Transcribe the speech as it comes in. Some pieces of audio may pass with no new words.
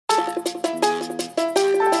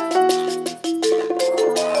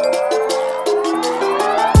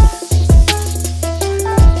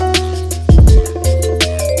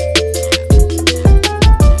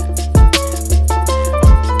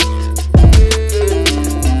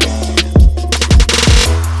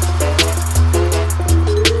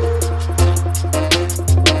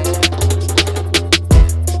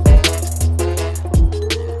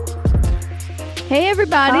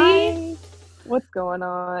going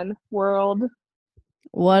on, world?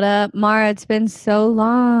 What up, Mara? It's been so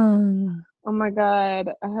long. Oh my God,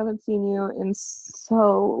 I haven't seen you in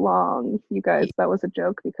so long. You guys, that was a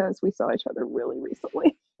joke because we saw each other really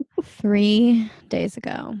recently. 3 days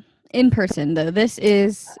ago. In person, though. This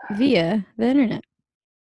is via the internet.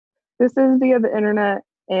 This is via the internet,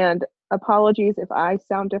 and apologies if I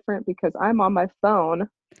sound different because I'm on my phone.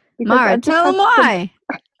 Mara, tell them why.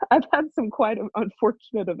 I've had some quite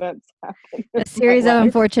unfortunate events happen. A series of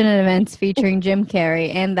unfortunate events featuring Jim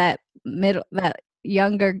Carrey and that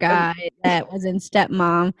younger guy that was in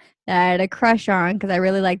Stepmom that I had a crush on because I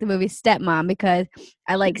really liked the movie Stepmom because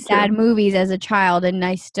I like sad movies as a child and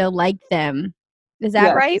I still like them. Is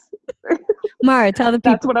that right? Mara, tell the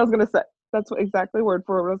people. That's what I was going to say. That's exactly word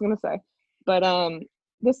for word what I was going to say. But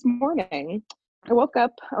this morning, I woke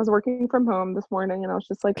up. I was working from home this morning, and I was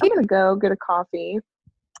just like, I'm going to go get a coffee.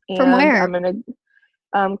 And from where? I'm going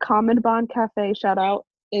to Common Bond Cafe. Shout out.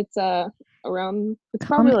 It's around. It's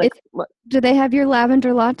probably like. Do they have your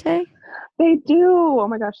lavender latte? They do. Oh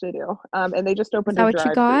my gosh, they do. And they just opened a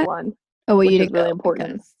drive-through one. Oh, well, you didn't really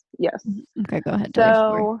important. Because... Yes. Okay, go ahead.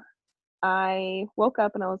 So I woke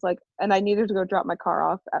up and I was like, and I needed to go drop my car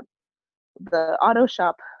off at the auto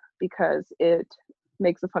shop because it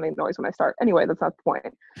makes a funny noise when I start. Anyway, that's not the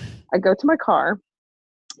point. I go to my car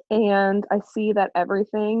and I see that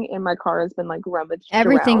everything in my car has been like rummaged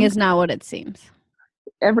Everything around. Is not what it seems.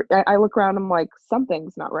 I look around, I'm like,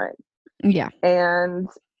 something's not right. Yeah. And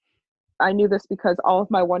I knew this because all of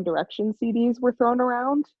my One Direction CDs were thrown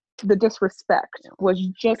around. The disrespect was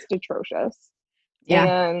just atrocious. Yeah.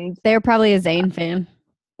 And they're probably a Zayn fan.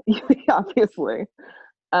 Obviously.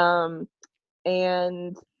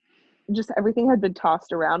 And just everything had been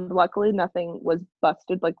tossed around. Luckily, nothing was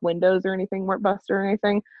busted, like windows or anything weren't busted or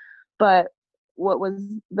anything. But what was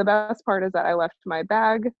the best part is that I left my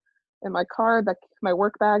bag in my car, my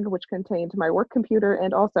work bag, which contained my work computer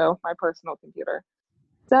and also my personal computer.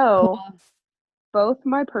 So both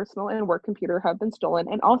my personal and work computer have been stolen,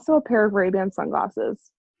 and also a pair of Ray-Ban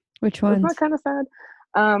sunglasses. Which ones? Isn't that kind of sad?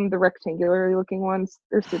 The rectangular looking ones.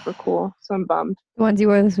 They're super cool. So I'm bummed. The ones you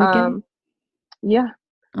wore this weekend? Yeah.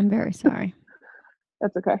 I'm very sorry.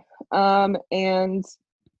 That's okay. And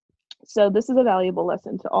so this is a valuable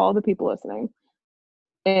lesson to all the people listening.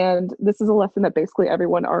 And this is a lesson that basically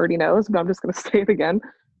everyone already knows, but I'm just going to say it again.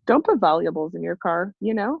 Don't put valuables in your car,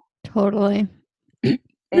 you know? Totally.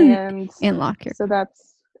 And lock your car.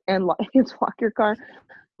 Lock your car.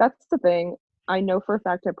 That's the thing. I know for a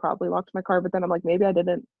fact I probably locked my car, but then I'm like, maybe I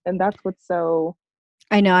didn't. And that's what's so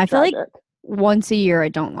I know. I tragic. feel like once a year I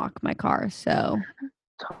don't lock my car, so.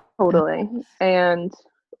 Totally. And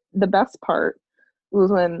the best part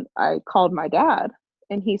was when I called my dad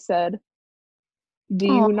and he said, do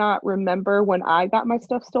you not remember when I got my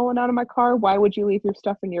stuff stolen out of my car? Why would you leave your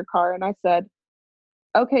stuff in your car? And I said,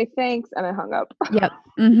 okay, thanks. And I hung up. Yep.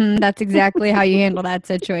 That's exactly how you handle that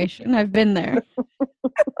situation. I've been there.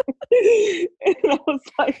 And I was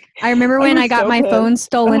like, I remember when I got my phone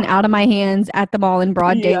stolen out of my hands at the mall in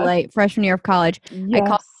broad daylight, freshman year of college. I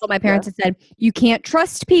called my parents and said, you can't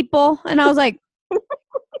trust people. And I was like,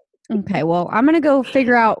 okay, well, I'm going to go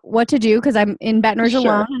figure out what to do because I'm in Baton Rouge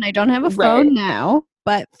alone and I don't have a phone now.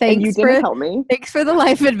 But thanks help me. Thanks for the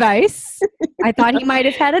life advice. I thought he might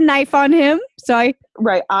have had a knife on him. So I'm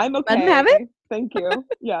okay. Let him have it. Thank you.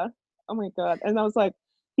 Yeah. Oh my God. And I was like,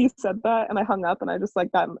 he said that and I hung up and I just like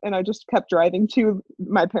that and I just kept driving to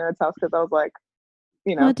my parents' house because I was like,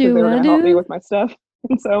 you know, because they were going to help me with my stuff.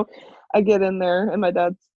 And so I get in there and my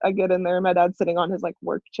dad's sitting on his like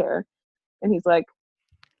work chair and he's like,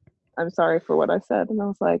 I'm sorry for what I said. And I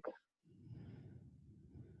was like,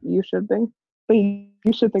 you should be. But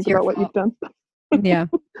you should think about what you've done. Yeah.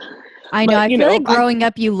 I know. I feel like growing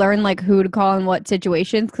up, you learn like who to call in what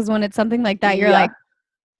situations. Because when it's something like that, you're like,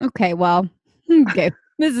 okay, well, okay,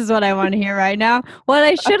 this is what I want to hear right now. What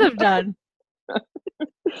I should have done.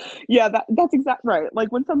 Yeah, that's exactly right.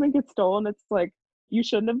 Like when something gets stolen, it's like, you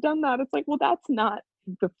shouldn't have done that. It's like, well, that's not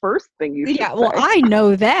the first thing you should say. Well, I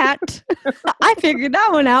know that. I figured that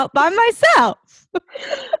one out by myself.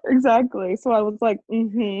 Exactly. So I was like,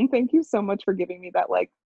 thank you so much for giving me that like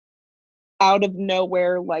out of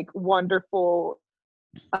nowhere, like wonderful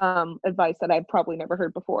advice that I've probably never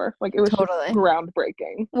heard before. Like it was just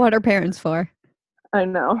groundbreaking. What are parents for? I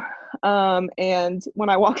know. And when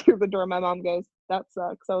I walked through the door, my mom goes, that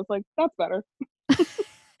sucks. I was like, that's better.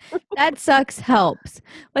 That sucks helps.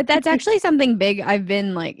 But that's actually something big I've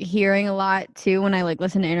been like hearing a lot too when I like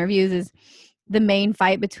listen to interviews is the main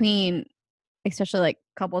fight between especially like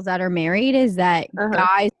couples that are married is that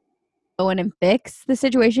guys go in and fix the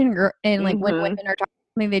situation and like when women are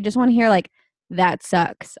talking, they just want to hear like that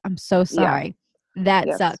sucks. I'm so sorry. That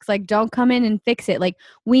Yes. sucks. Like, don't come in and fix it. Like,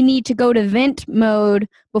 we need to go to vent mode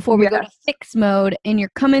before we go to Yes. fix mode, and you're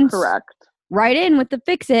coming Correct. right in with the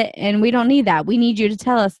fix it, and we don't need that. We need you to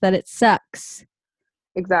tell us that it sucks.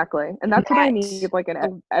 Exactly. And that's what I need, like,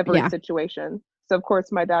 in every Yeah. situation. So, of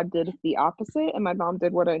course, my dad did the opposite, and my mom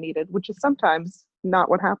did what I needed, which is sometimes not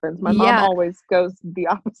what happens. My mom Yeah. always goes the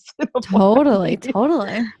opposite of what I Totally, need.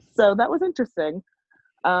 totally. So that was interesting.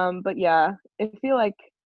 But yeah, I feel like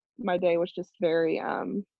my day was just very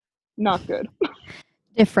not good.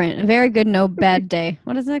 Different. Very good, no bad day.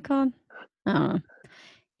 What is that called? I don't know.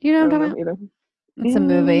 Do you know I what I'm don't talking know about? either. It's a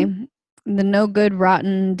movie. The No Good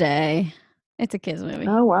Rotten Day. It's a kids movie.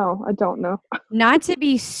 Oh wow, I don't know. Not to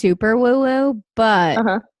be super woo-woo, but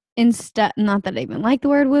Uh-huh. instead, not that I even like the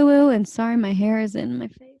word woo-woo, and sorry, my hair is in my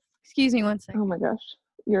face. Excuse me one second. Oh my gosh.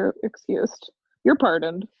 You're excused. You're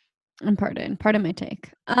pardoned, I'm pardon my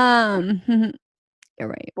take. You're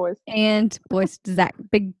right. boys. And boys, Zach,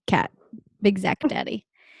 big Zach daddy.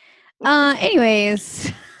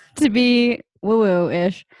 Anyways, to be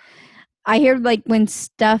woo-woo-ish, I hear like when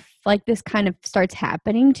stuff like this kind of starts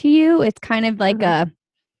happening to you, it's kind of like a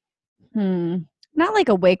not like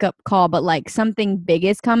a wake up call, but like something big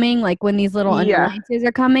is coming. Like when these little annoyances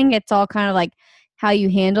are coming, it's all kind of like how you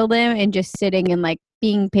handle them and just sitting and like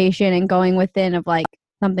being patient and going within of like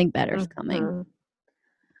something better's coming.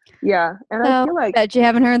 Yeah, and So, I feel like bet you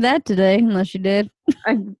haven't heard that today, unless you did.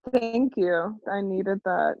 I thank you. I needed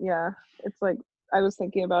that. Yeah, it's like I was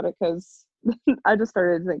thinking about it because I just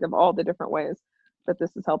started to think of all the different ways that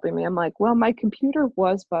this is helping me. I'm like, well, my computer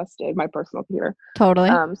was busted, my personal computer. Totally.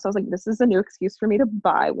 So I was like, this is a new excuse for me to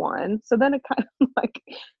buy one. So then it kind of like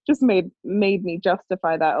just made me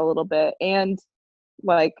justify that a little bit. And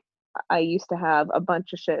like I used to have a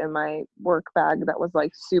bunch of shit in my work bag that was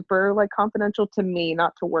like super like confidential to me,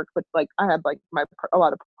 not to work, but like I had like a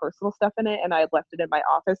lot of personal stuff in it, and I had left it in my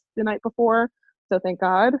office the night before. So thank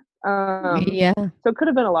God. Yeah. So it could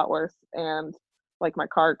have been a lot worse, and like my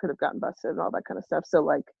card could have gotten busted and all that kind of stuff. So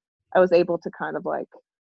like I was able to kind of like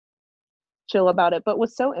chill about it. But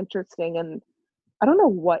what's so interesting, and I don't know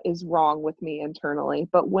what is wrong with me internally,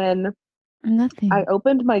 but when Nothing. I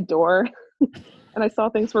opened my door and I saw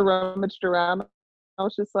things were rummaged around, I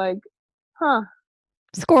was just like, huh.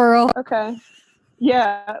 Squirrel. Okay.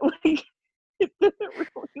 Yeah. Like, it didn't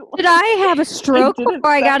really Did I have a stroke before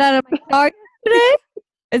I got out of my car today?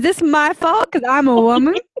 Is this my fault because I'm a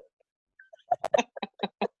woman?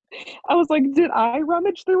 I was like, did I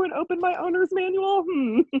rummage through and open my owner's manual?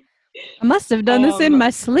 I must have done this in my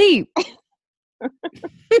sleep.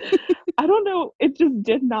 I don't know. It just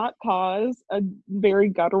did not cause a very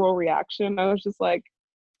guttural reaction. I was just like,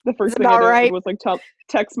 the first thing I did was like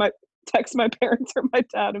text my parents or my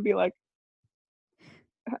dad and be like,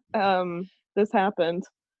 this happened.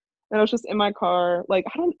 And I was just in my car, like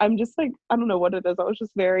I'm just like, I don't know what it is. I was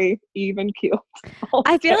just very even keeled.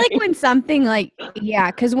 I feel like when something like, yeah,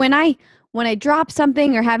 because when I drop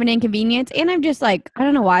something or have an inconvenience, and I'm just like, I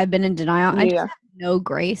don't know why I've been in denial. I just have no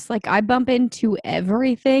grace. Like I bump into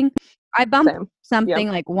everything. I bump something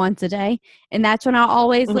like once a day, and that's when I'll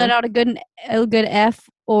always let out a good F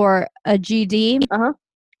or a GD.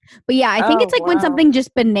 But yeah, I think it's like when something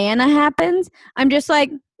just banana happens, I'm just like,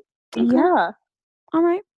 okay, yeah, all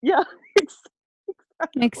right, yeah, exactly.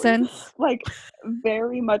 Makes sense. Like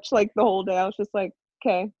very much like the whole day, I was just like,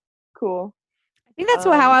 okay, cool. I think that's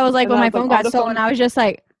how I was like when my phone got stolen. I was just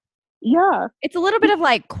like, yeah, it's a little bit of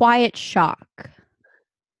like quiet shock.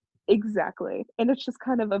 Exactly. And it's just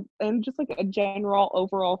kind of just like a general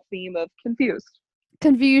overall theme of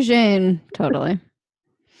confusion. Totally.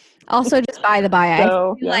 Also, just by the by,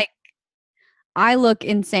 so, I feel like I look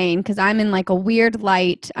insane because I'm in like a weird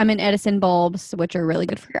light. I'm in Edison bulbs, which are really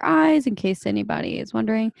good for your eyes, in case anybody is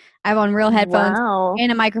wondering. I have on real headphones and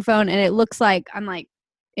a microphone, and it looks like I'm like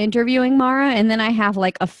interviewing Mara, and then I have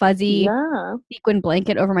like a fuzzy sequin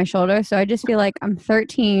blanket over my shoulder. So I just feel like I'm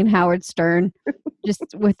 13 Howard Stern, just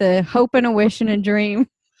with a hope and a wish and a dream.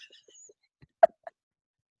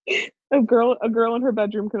 A girl in her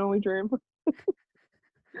bedroom can only dream.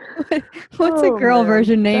 What's a girl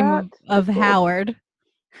version name of Howard?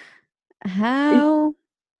 Howie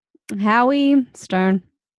Stern.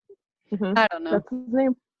 I don't know. That's his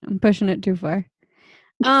name. I'm pushing it too far.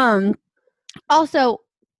 Also,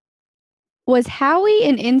 was Howie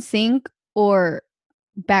in NSYNC or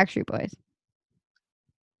Backstreet Boys?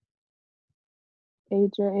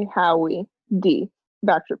 AJ Howie D.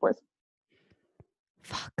 Backstreet Boys.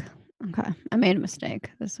 Fuck. Okay. I made a mistake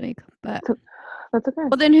this week, but that's okay.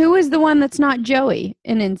 Well, then who is the one that's not Joey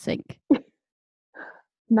in NSYNC?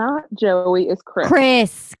 Not Joey, is Chris.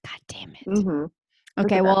 Chris. God damn it. Mm-hmm.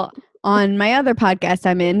 Okay, well, on my other podcast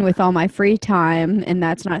I'm in with all my free time, and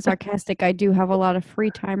that's not sarcastic. I do have a lot of free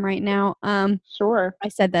time right now. Sure. I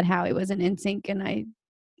said that Howie was an NSYNC, and I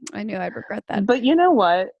knew I'd regret that. But you know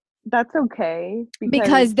what? That's okay.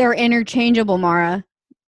 Because they're interchangeable, Mara.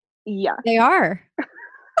 Yeah. They are.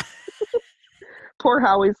 Poor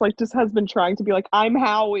Howie's like just has been trying to be like, I'm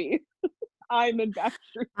Howie. I'm in Backstreet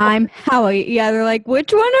Boys. I'm Howie. Yeah, they're like,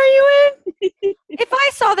 which one are you in? If I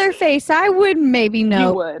saw their face, I would maybe know.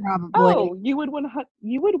 You would. Probably. Oh, you would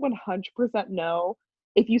 100% know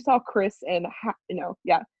if you saw Chris and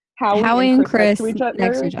Howie and Chris next to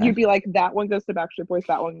each other. You'd be like, that one goes to Backstreet Boys.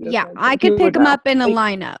 That one goes. Yeah, to I could pick them up in a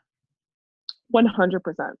lineup. 100%.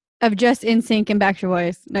 Of just NSYNC and Backstreet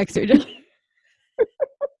Boys next to each other.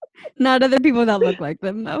 Not other people that look like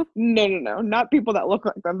them, though. No. Not people that look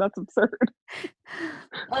like them. That's absurd.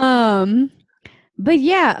 But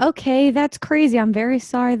yeah, okay, that's crazy. I'm very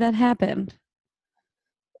sorry that happened.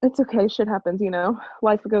 It's okay. Shit happens,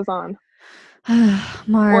 Life goes on.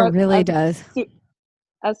 Mara really does.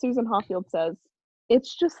 As Susan Hofffield says,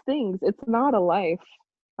 it's just things. It's not a life.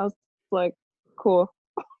 I was like, cool.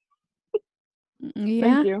 Yeah.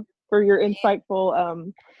 Thank you for your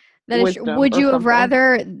insightful would you have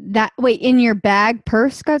rather that in your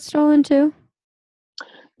purse got stolen too?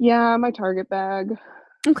 Yeah, my Target bag.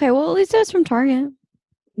 Okay, well at least it was from Target.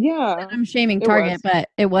 Yeah. I'm shaming Target, but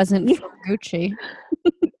it wasn't from Gucci.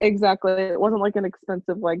 Exactly. It wasn't like an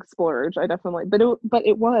expensive like splurge. I definitely but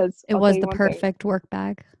it was. It was the perfect work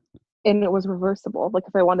bag. And it was reversible. Like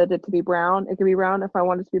if I wanted it to be brown, it could be brown. If I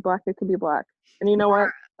wanted it to be black, it could be black. And you know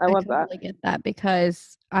what? I love that. I get that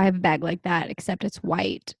because I have a bag like that, except it's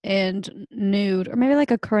white and nude, or maybe like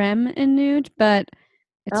a creme and nude, but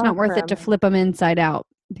it's not worth it to flip them inside out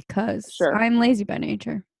because I'm lazy by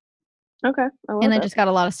nature. Okay. I just got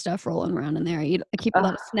a lot of stuff rolling around in there. I keep a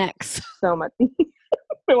lot of snacks. So much.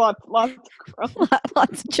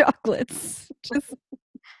 lots of chocolates just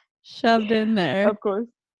shoved in there. Of course.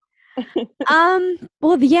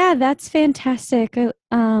 Well, yeah, that's fantastic.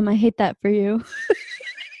 I hate that for you.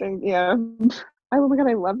 Yeah. Oh my god,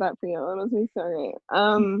 I love that for you. That was me sorry.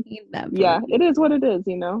 Yeah, it is what it is,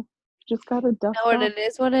 Just gotta dust it. It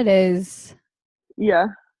is what it is. Yeah.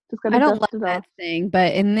 Just gotta dust it off. I don't love that thing,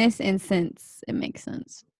 but in this instance, it makes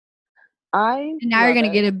sense. And now you're gonna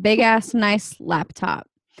get a big ass nice laptop.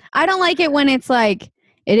 I don't like it when it's like,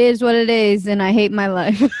 it is what it is, and I hate my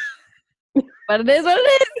life. But it is what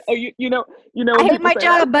it is. Oh, you know. I hate my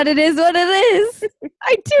job, but it is what it is.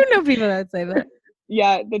 I do know people that say that.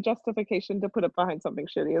 Yeah, the justification to put it behind something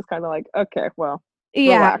shitty is kind of like, okay, well,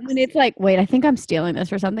 yeah. Relax. When it's like, wait, I think I'm stealing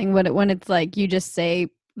this or something. But when it's like you just say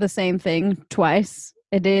the same thing twice,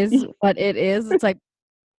 it is what it is. It's like,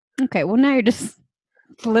 okay, well now you're just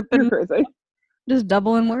flipping, you're crazy, just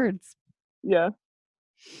doubling words. Yeah.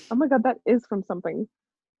 Oh my god, that is from something.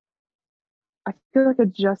 I feel like I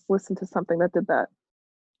just listened to something that did that.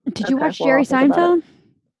 Did you watch Jerry Seinfeld?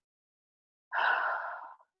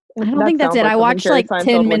 I don't think that's it. I watched like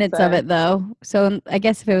 10 minutes of it though. So I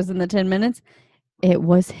guess if it was in the 10 minutes, it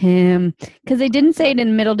was him. Because they didn't say it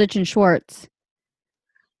in Middleditch and Schwartz.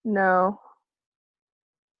 No.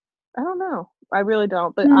 I don't know. I really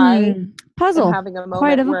don't. But I puzzle. am having a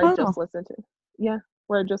moment where I just listened to. Yeah,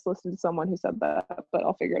 where I just listened to someone who said that, but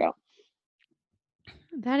I'll figure it out.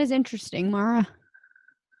 That is interesting, Mara.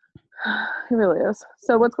 It really is.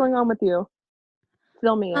 So what's going on with you?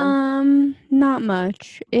 Fill me in. Not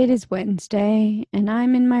much. It is Wednesday and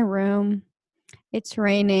I'm in my room. It's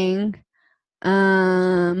raining.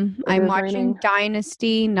 I'm watching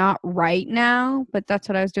Dynasty, not right now, but that's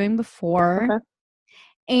what I was doing before. Okay.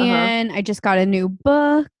 And I just got a new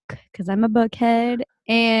book because I'm a bookhead.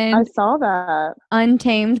 And I saw that.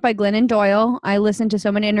 Untamed by Glennon Doyle. I listened to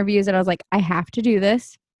so many interviews that I was like, I have to do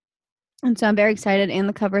this. And so I'm very excited. And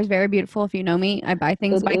the cover is very beautiful. If you know me, I buy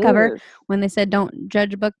things by cover. When they said don't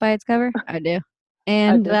judge a book by its cover, I do.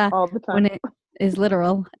 And I do all the time. When it is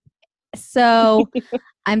literal. So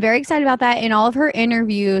I'm very excited about that. In all of her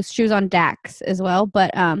interviews, she was on Dax as well.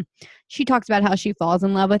 But she talks about how she falls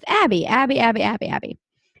in love with Abby.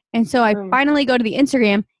 And so I finally go to the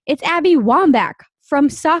Instagram. It's Abby Wambach from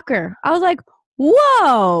Soccer. I was like,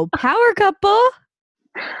 whoa, power couple.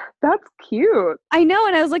 That's cute. I know.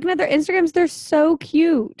 And I was looking at their Instagrams. They're so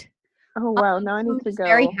cute. Oh, wow. Now I need to go.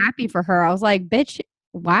 Very happy for her. I was like, bitch,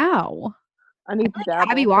 wow. I need to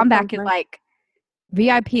dabble. Abby Wambach is like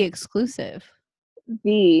VIP exclusive.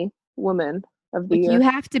 The woman of the year. You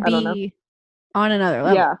have to be on another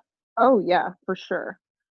level. Yeah. Oh, yeah, for sure.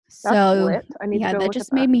 So lit. I need to go that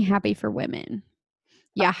just made me happy for women.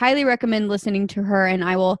 Yeah, highly recommend listening to her, and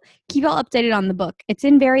I will keep y'all updated on the book. It's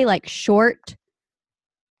in very like short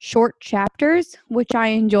chapters, which I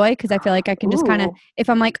enjoy because I feel like I can just kind of, Ooh, if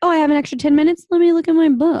I'm like, oh, I have an extra 10 minutes, let me look at my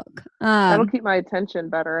book. that'll keep my attention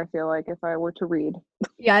better, I feel like, if I were to read.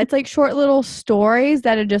 Yeah, it's like short little stories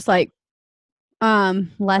that are just like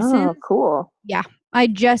lessons. Oh, cool. Yeah, I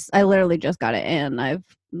literally just got it in. I'm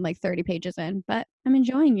like 30 pages in, but I'm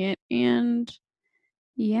enjoying it, and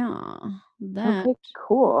yeah, that Okay,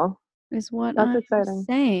 cool. is what That's I'm exciting.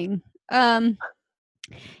 saying.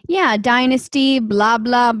 Yeah, Dynasty, blah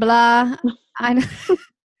blah blah. I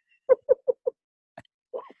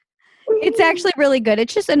It's actually really good.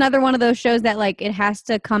 It's just another one of those shows that like it has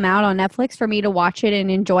to come out on Netflix for me to watch it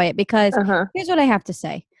and enjoy it because Uh-huh. here's what I have to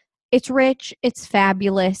say. It's rich, it's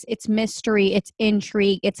fabulous, it's mystery, it's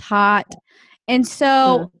intrigue, it's hot. And so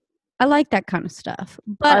Mm. I like that kind of stuff.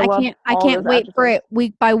 But I I love can't all those wait for adjectives. it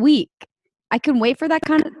week by week. I can wait for that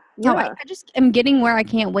kind of no, Yeah, I just am getting where I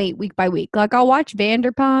can't wait week by week. Like I'll watch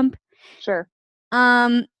Vanderpump. sure.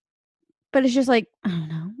 Um, but it's just like, I don't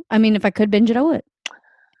know. I mean, if I could binge it, I would.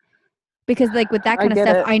 Because like with that I kind of get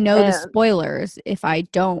stuff, it. I know the And spoilers if I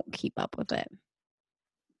don't keep up with it.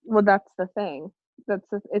 well, that's the thing.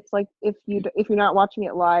 It's like if you're not watching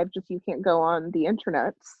it live, just you can't go on the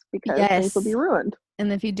internet because things will be Yes. ruined.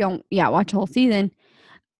 And if you don't, watch a whole season.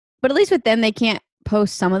 But at least with them, they can't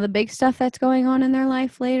post some of the big stuff that's going on in their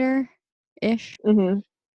life later ish. Mm-hmm.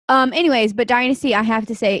 Anyways, but Dynasty, I have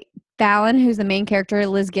to say, Fallon, who's the main character,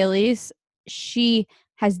 Liz Gillies, she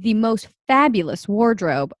has the most fabulous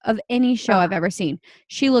wardrobe of any show I've ever seen.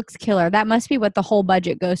 She looks killer. That must be what the whole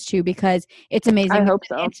budget goes to because it's amazing. I hope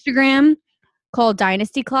There's an so. Instagram called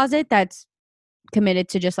Dynasty Closet that's committed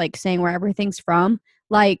to just like saying where everything's from.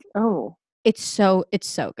 Like Oh, it's so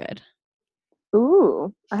good.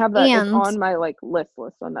 ooh, I have that. It's And on my like list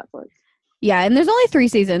on Netflix. yeah, and there's only 3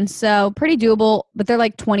 seasons, so pretty doable, but they're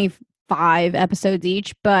like 25 episodes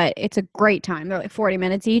each, but it's a great time. They're like 40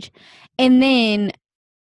 minutes each. And then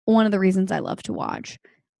one of the reasons I love to watch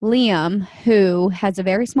Liam, who has a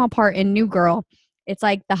very small part in New Girl. It's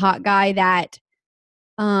like the hot guy that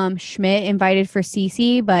Schmidt invited for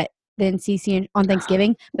Cece, but then Cece on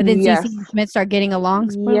Thanksgiving, but then Cece Yes, and Schmidt start getting along,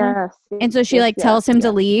 spoiler. yes, And so she yes, like yes, tells him to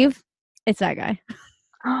yes. leave. It's that guy.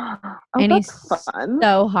 Oh, And that's he's fun.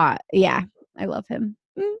 so hot. Yeah, I love him.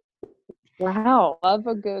 Wow, I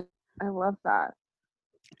love that.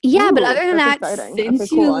 Yeah, but Ooh, other than that's that, exciting. Okay,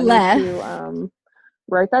 since you cool. I need left, to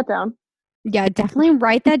write that down. yeah, definitely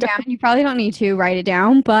write that down. You probably don't need to write it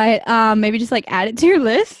down, but maybe just like add it to your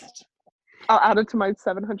list. I'll add it to my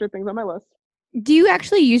 700 things on my list. Do you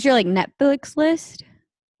actually use your like Netflix list?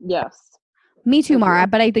 Yes. Me too, I Mara,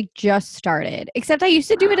 do. but I like just started. Except I used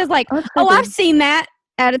to do it as like, Oh, that's oh, I've crazy. seen that.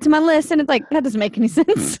 Add it to my list, and it's like that doesn't make any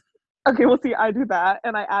sense. Okay, well, see, I do that,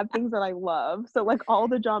 and I add things that I love. So, like, all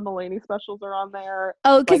the John Mulaney specials are on there.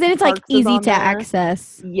 Oh, because Like, then it's like Parks is easy on to there.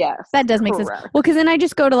 access. Yes, That does make sense. correct. Well, because then I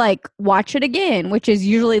just go to like watch it again, which is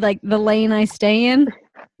usually like the lane I stay in.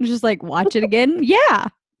 Just like watch it again. Yeah,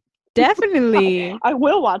 definitely. I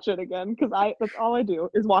will watch it again because that's all I do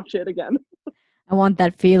is watch it again. I want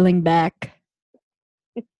that feeling back.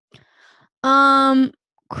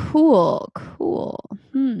 Cool.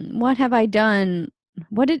 What have I done?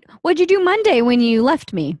 What'd you do Monday when you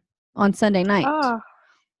left me on Sunday night?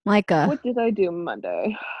 Micah. What did I do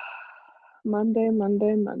Monday? Monday.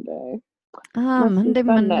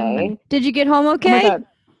 Monday. Did you get home Oh my okay? god.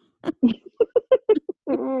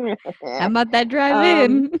 How about that drive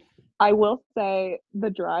in? I will say the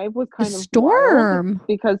drive was The kind of storm. wild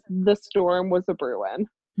because the storm was a brewing.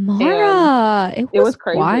 Mara, it was was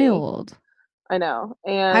crazy. wild. I know.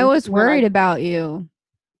 And I was worried about you.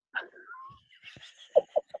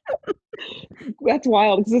 That's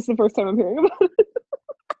wild because this is the first time I'm hearing about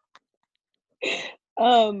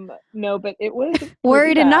it. No, but it was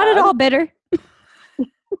Worried and not at all bitter.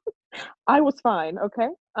 I was fine, okay?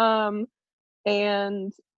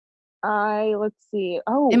 And let's see.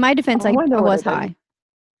 In my defense, I was high.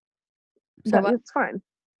 So It's fine.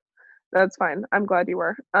 That's fine. I'm glad you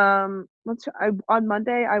were. On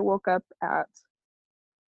Monday I woke up at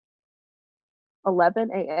 11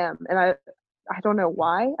 a.m. and I don't know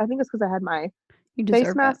why. I think it's because I had my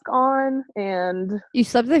face mask on and you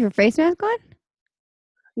slept with your face mask on?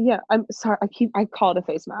 Yeah, I'm sorry. I call it a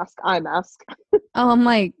face mask. Eye mask. Oh, I'm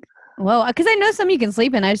like, well, because I know some you can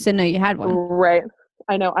sleep in. I just didn't know you had one. Right.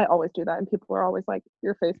 I know. I always do that, and people are always like,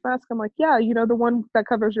 "Your face mask." I'm like, "Yeah, the one that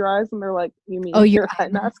covers your eyes," and they're like, "You mean your eye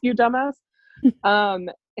mask, you dumbass?"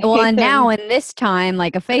 Well, and now in this time,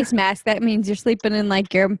 like a face mask, that means you're sleeping in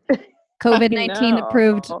like your COVID-19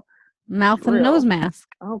 approved mouth and nose mask.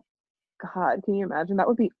 Oh God, can you imagine? That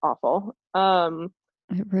would be awful.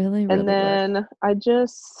 It really, really And would. then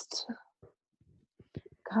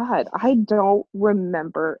God, I don't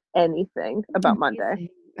remember anything about Monday.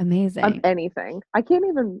 Amazing. Anything. I can't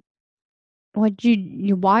even. What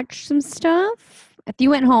you watch some stuff? If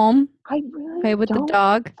you went home, I really play with the don't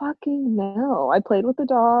dog. fucking know. I played with the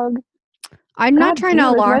dog. I'm not God trying to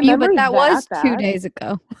damn, is my alarm you, but memory that that was 2 bad? days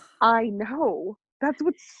ago. I know. That's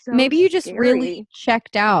what's so Maybe you just scary. really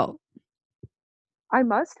checked out. I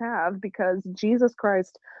must have, because Jesus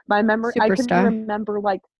Christ, my memory, I can Superstar. remember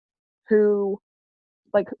like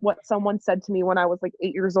what someone said to me when I was like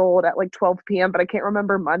 8 years old at like 12 p.m., but I can't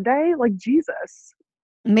remember Monday. Like, Jesus.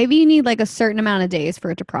 Maybe you need like a certain amount of days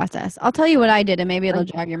for it to process. I'll tell you what I did, and maybe it'll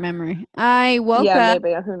jog your memory. I woke up.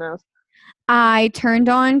 Maybe. Who knows? I turned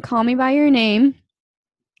on Call Me by Your Name,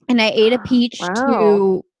 and I ate a peach Wow.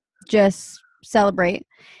 to just celebrate,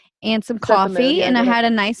 and some Set the mood. coffee, Yeah, and I get it. had a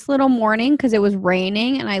nice little morning because it was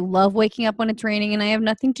raining, and I love waking up when it's raining and I have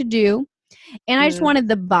nothing to do. And I just wanted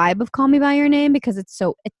the vibe of Call Me by Your Name because it's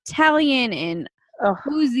so Italian and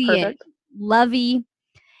cozy Perfect. and lovey.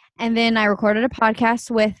 And then I recorded a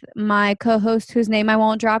podcast with my co-host, whose name I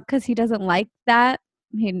won't drop because he doesn't like that.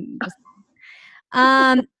 He just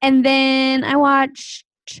and then I watched,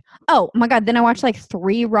 oh my God, then I watched like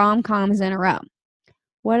 3 rom-coms in a row.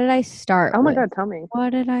 What did I start with? Oh my God, tell me.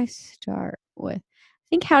 What did I start with? I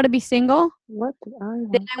think How to Be Single. What did I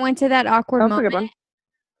watch? Then I went to That Awkward That's a Moment. good one.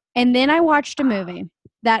 And then I watched a movie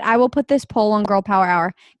that I will put this poll on Girl Power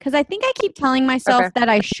Hour because I think I keep telling myself that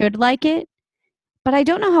I should like it, but I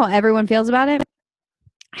don't know how everyone feels about it.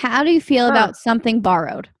 How do you feel about Something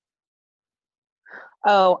Borrowed?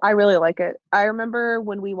 Oh, I really like it. I remember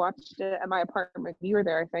when we watched it at my apartment. You were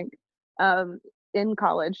there, I think. In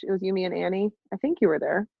college. It was you, me, and Annie. I think you were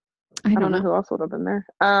there. I don't know who else would have been there.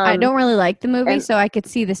 I don't really like the movie, so I could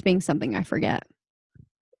see this being something I forget.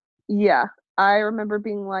 Yeah. I remember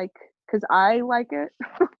being like, because I like it.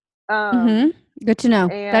 Good to know.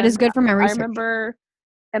 That is good for my research.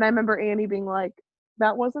 I remember Annie being like,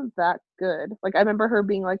 that wasn't that good. Like, I remember her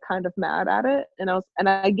being like kind of mad at it, and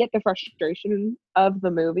I get the frustration of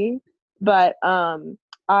the movie, but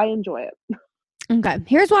I enjoy it. Okay,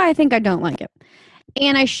 here's why I think I don't like it,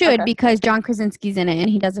 and I should because John Krasinski's in it and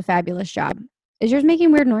he does a fabulous job. Is yours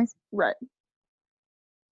making weird noise? Right.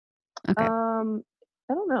 Okay. I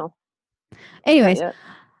don't know. Anyways,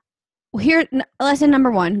 here lesson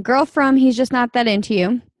number 1: girl from He's Just Not That Into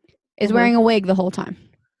You is wearing a wig the whole time.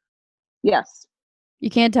 Yes. You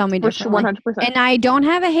can't tell me differently. 100%. And I don't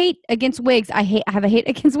have a hate against wigs. I have a hate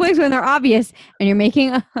against wigs when they're obvious and you're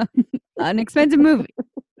making an expensive movie.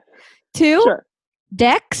 2,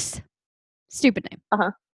 Dex. Stupid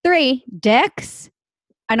name. 3, Dex.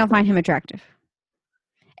 I don't find him attractive.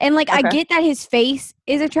 And like, I get that his face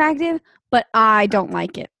is attractive, but I don't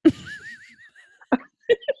like it.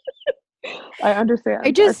 I understand.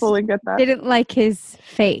 I just fully get that. Didn't like his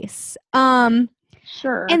face.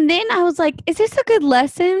 Sure. And then I was like, is this a good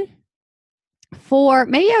lesson for,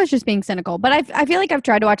 maybe I was just being cynical, but I feel like I've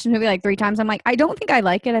tried to watch this movie like 3 times. I'm like, I don't think I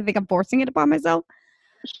like it. I think I'm forcing it upon myself.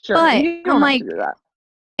 Sure. But you don't have to do that.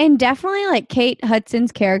 And definitely like Kate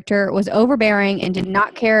Hudson's character was overbearing and did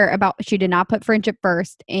not care about, she did not put friendship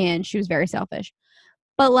first and she was very selfish.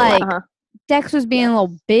 But like Dex was being a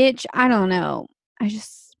little bitch. I don't know.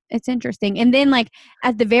 It's interesting. And then like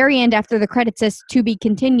at the very end after the credits says to be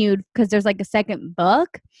continued because there's like a second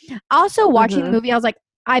book. Also watching the movie, I was like,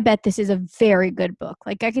 I bet this is a very good book.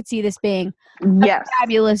 Like I could see this being a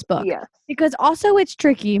fabulous book. Yes. Because also it's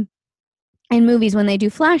tricky in movies when they do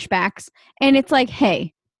flashbacks and it's like,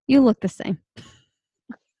 hey, you look the same.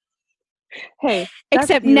 Hey,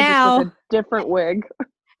 except now with a different wig.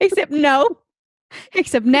 Except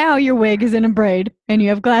now your wig is in a braid and you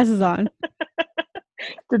have glasses on.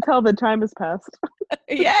 To tell the time has passed.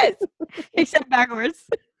 Yes. Except backwards.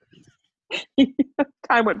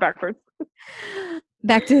 Time went backwards.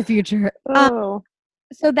 Back to the Future.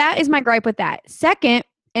 So that is my gripe with that. Second,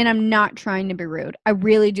 and I'm not trying to be rude, I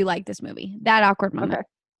really do like this movie. That Awkward Moment. Okay.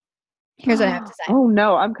 Here's what I have to say. Oh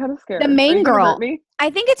no, I'm kind of scared. The main girl. I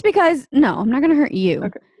think it's because no, I'm not gonna hurt you.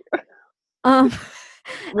 Okay. I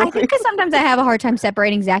think because sometimes I have a hard time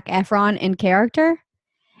separating Zac Efron and character.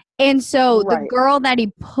 And so the girl that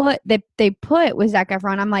they put with Zac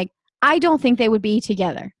Efron, I'm like, I don't think they would be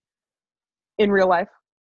together. In real life?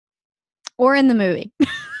 Or in the movie.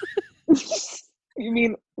 You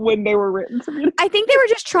mean when they were written to be? I think they were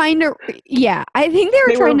just trying to, I think they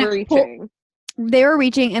were trying to reaching. They were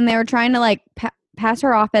reaching and they were trying to like pass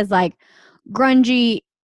her off as like grungy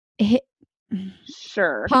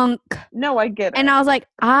Sure. punk. No, I get it. And I was like,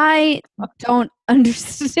 I don't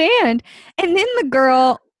understand. And then the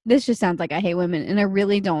girl, this just sounds like I hate women, and I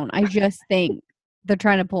really don't. I just think they're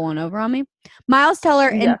trying to pull one over on me. Miles Teller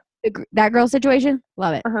and that girl situation,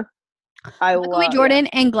 love it. I Michael B. love Jordan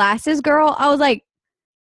and Glasses Girl, I was like,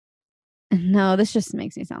 no, this just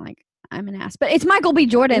makes me sound like I'm an ass. But it's Michael B.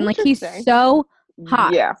 Jordan. Like, he's so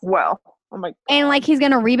hot. Yeah, well, oh my God. And like, he's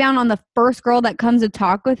gonna rebound on the first girl that comes to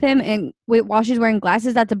talk with him, and while she's wearing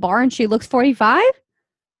glasses at the bar, and she looks 45.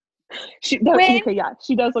 She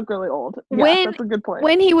does look really old. Yeah, that's a good point.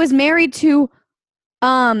 When he was married to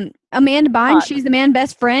Amanda Bynes, she's the man's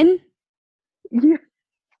best friend. Yeah.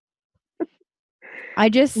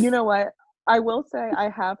 You know what? I will say I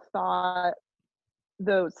have thought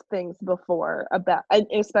those things before about,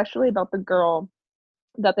 especially about the girl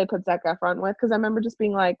that they put Zac Efron with, because I remember just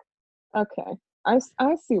being like, okay, I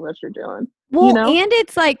see what you're doing. Well, you know? And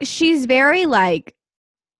it's like she's very like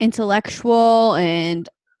intellectual and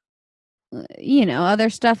other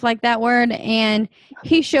stuff like that word, and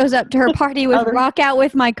he shows up to her party with rock out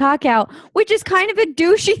with my cock out, which is kind of a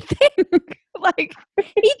douchey thing. Like,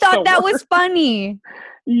 he thought that was funny.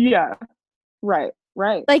 Yeah, right.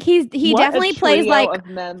 Like, he definitely plays like of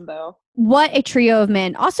men, though. What a trio of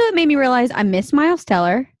men. Also, it made me realize I miss Miles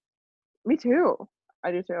Teller. Me too.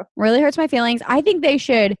 I do too. Really hurts my feelings. I think they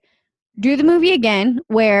should do the movie again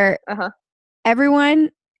where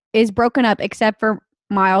everyone is broken up except for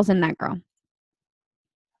Miles and that girl.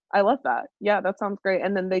 I love that. Yeah, that sounds great.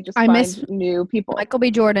 And then they just find new people. Michael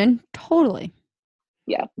B. Jordan. Totally.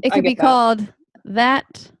 Yeah. It could be called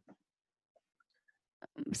That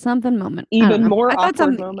Something Moment. Even more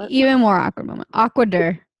awkward moment. Even more awkward moment.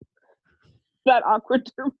 Awkwarder. That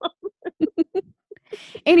awkward moment.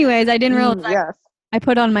 Anyways, I didn't realize. Yes. I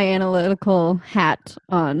put on my analytical hat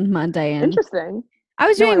on Monday. And interesting. I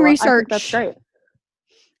was doing research. I think that's great.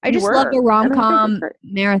 I just love the rom-com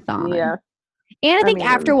marathon. Yeah. And I think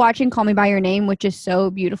after watching Call Me By Your Name, which is so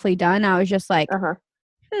beautifully done, I was just like,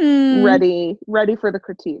 ready for the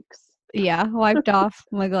critiques. Yeah, wiped off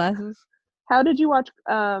my glasses. How did you watch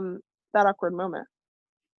That Awkward Moment?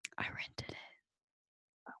 I rented it.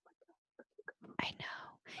 Oh my God. I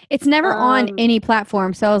know. It's never on any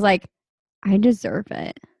platform, so I was like, I deserve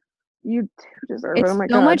it. You do deserve it. Oh my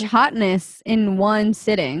God. So much hotness in one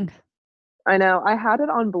sitting. I know. I had it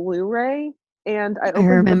on Blu-ray, and I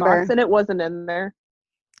opened the box, and it wasn't in there.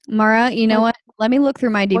 Mara, you know what? Let me look through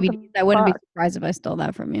my DVDs. I wouldn't be surprised if I stole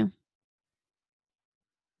that from you.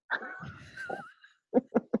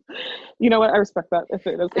 You know what? I respect that. If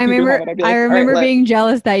I remember being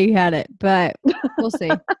jealous that you had it, but we'll see.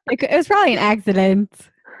 It was probably an accident.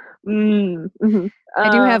 Mm-hmm. I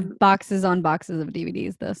do have boxes on boxes of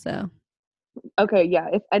DVDs, though. So, okay, yeah.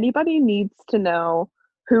 If anybody needs to know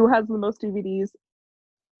who has the most DVDs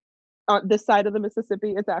on this side of the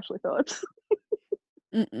Mississippi, it's Ashley Phillips.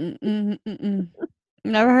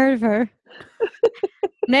 Never heard of her.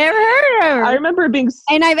 Never heard of her. I remember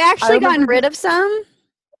and I've actually gotten rid of some.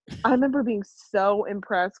 I remember being so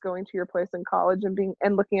impressed going to your place in college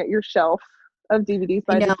and looking at your shelf of DVDs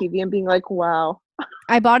by the TV and being like, wow.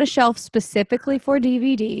 I bought a shelf specifically for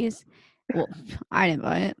DVDs. Well, I didn't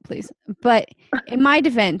buy it, please. But in my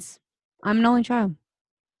defense, I'm an only child.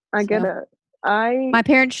 I get it. My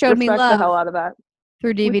parents showed me love the hell out of that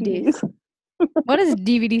through DVDs. What does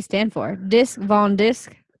DVD stand for? Disc von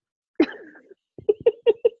Disc?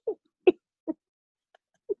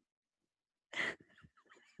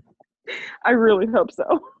 I really hope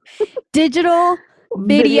so. Digital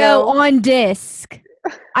video on disc.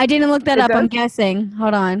 I didn't look that up. I'm guessing.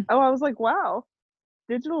 Hold on. Oh, I was like, wow.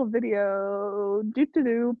 Digital video.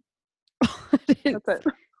 Doo-doo-doo. That's it.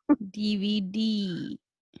 DVD.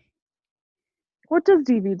 What does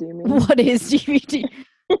DVD mean? What is DVD?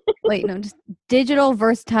 Wait, no, just digital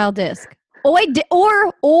versatile disc. Oh wait,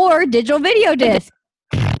 or digital video disc.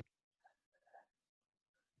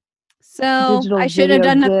 So digital I should have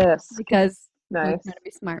done that because I'm trying to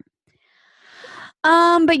be smart.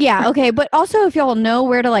 But yeah, okay. But also, if y'all know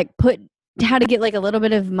where to how to get like a little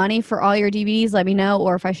bit of money for all your DVDs, let me know.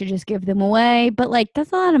 Or if I should just give them away. But like,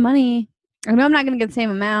 that's a lot of money. I know I'm not going to get the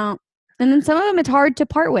same amount. And then some of them it's hard to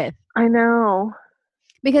part with. I know.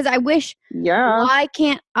 Because I wish,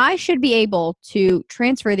 I should be able to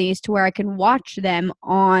transfer these to where I can watch them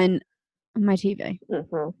on my TV.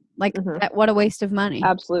 Mm-hmm. What a waste of money.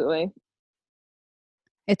 Absolutely.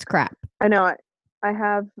 It's crap. I know. I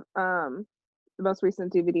have the most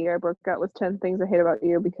recent DVD I broke out was 10 Things I Hate About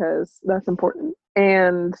You because that's important.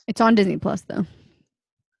 And it's on Disney Plus though.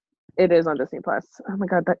 It is on Disney Plus. Oh my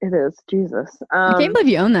God, it is. Jesus. I can't believe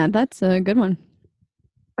you own that. That's a good one.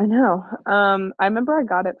 I know. I remember I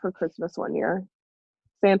got it for Christmas one year.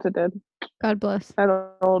 Santa did. God bless. That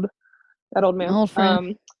old man. Old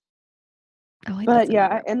friend. Oh wait, that's But a yeah,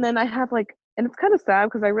 number. and then I have like, and it's kind of sad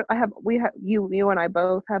because I have we have you and I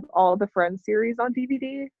both have all the Friends series on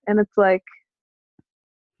DVD, and it's like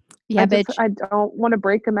Yeah, bitch. I don't want to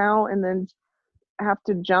break them out and then have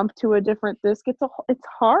to jump to a different disc. It's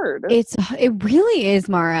hard. It really is,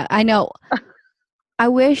 Mara. I know. I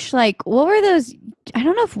wish, like, what were those? I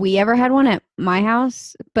don't know if we ever had one at my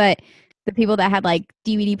house, but the people that had like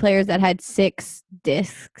DVD players that had 6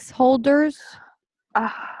 discs holders,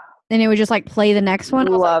 and it would just like play the next one.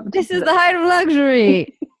 I was like, this is the height of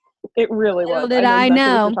luxury. It really Little was. did I I know exactly what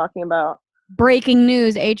know. you're talking about. Breaking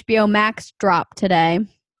news: HBO Max dropped today.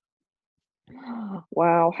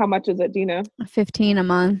 Wow, how much is it? Do you know? $15 a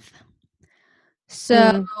month.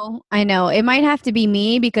 So I know it might have to be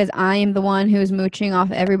me because I am the one who's mooching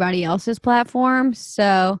off everybody else's platform.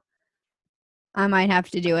 So I might have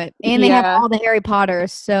to do it. And they have all the Harry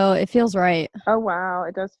Potters, so it feels right. Oh wow,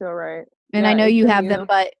 it does feel right. And I know you have them,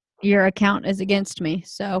 but your account is against me.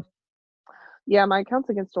 So yeah, my account's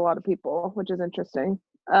against a lot of people, which is interesting.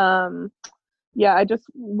 Yeah, I just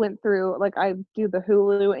went through, like, I do the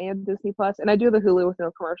Hulu and Disney Plus, and I do the Hulu with no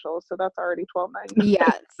commercials, so that's already $12.99. Yeah,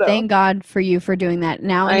 so, thank God for you for doing that.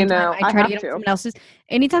 Now, I know I try to get someone else's.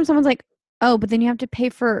 Anytime someone's like, "Oh, but then you have to pay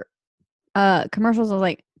for commercials," I was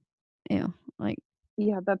like, "Ew." Like,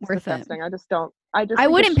 yeah, that's disgusting. It. I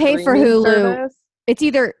wouldn't pay for Hulu. Service, it's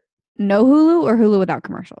either no Hulu or Hulu without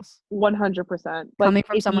commercials. 100%. Coming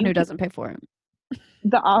from someone who doesn't pay for it.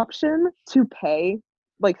 The option to pay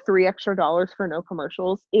like $3 extra for no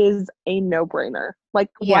commercials is a no-brainer.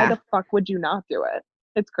 Like, why the fuck would you not do it?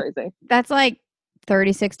 It's crazy. That's like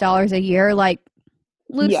 $36 a year. Like,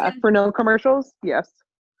 yeah, for no commercials. Yes.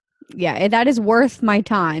 Yeah, that is worth my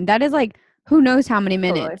time. That is like who knows how many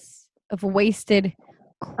minutes of wasted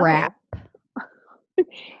crap.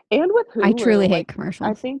 And with Hulu, I truly hate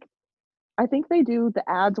commercials. I think they do the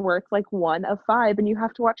ads where it's like 1 of 5 and you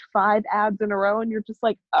have to watch 5 ads in a row and you're just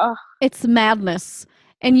like, ugh. It's madness.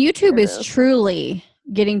 And YouTube is truly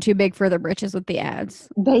getting too big for their britches with the ads.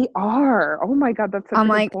 They are. Oh my God, that's such a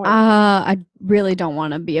good point. I really don't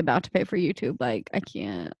want to be about to pay for YouTube. Like, I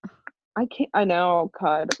can't. I know,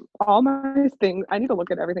 God. All my things, I need to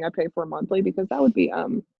look at everything I pay for monthly because that would be,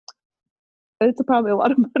 it's probably a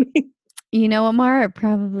lot of money. You know what, Mara? It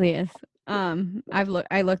probably is. I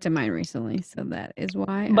looked at mine recently, so that is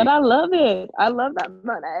why. But I love it. I love that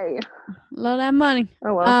money. Love that money.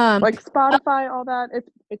 Oh well. Like Spotify, all that.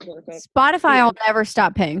 It's worth it. Spotify, I'll never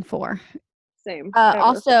stop paying for. Same.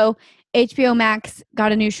 Also, HBO Max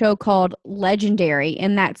got a new show called Legendary,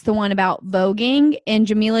 and that's the one about voguing, and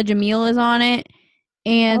Jamila Jamil is on it,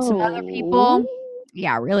 and some other people.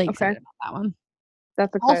 Yeah, really excited about that one.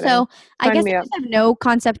 That's exciting. Also, I guess I just have no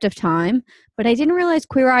concept of time, but I didn't realize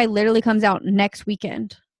Queer Eye literally comes out next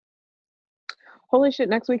weekend. Holy shit,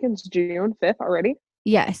 next weekend's June 5th already?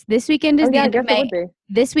 Yes, this weekend is the end of May.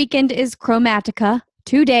 This weekend is Chromatica.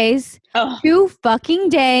 2 days. 2 fucking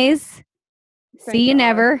days. See you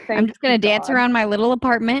never. I'm just going to dance around my little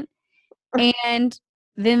apartment. And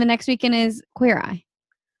then the next weekend is Queer Eye.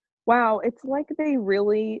 Wow, it's like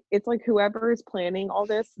it's like whoever is planning all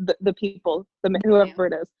this, the people, whoever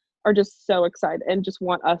it is, are just so excited and just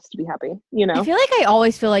want us to be happy, you know? I feel like I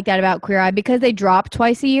always feel like that about Queer Eye because they drop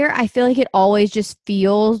twice a year. I feel like it always just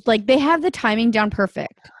feels like they have the timing down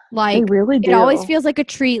perfect. Like, they really do. It always feels like a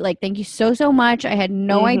treat. Like, thank you so much. I had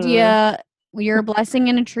no idea. You're a blessing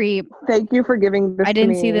and a treat. Thank you for giving this I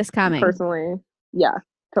didn't see this coming. Personally. Yeah,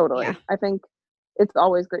 totally. Yeah. I think it's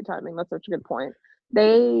always great timing. That's such a good point.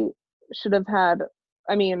 They should have had,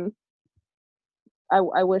 I mean,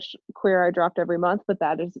 I wish Queer Eye dropped every month, but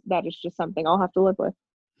that is just something I'll have to live with.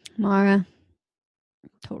 Mara.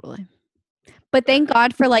 Totally. But thank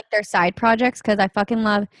God for like their side projects because I fucking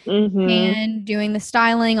love and doing the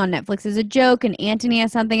styling on Netflix is a joke and Anthony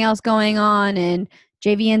has something else going on and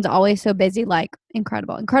JVN's always so busy. Like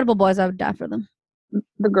incredible boys. I would die for them.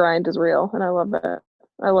 The grind is real and I love it.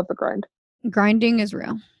 I love the grind. Grinding is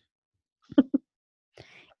real.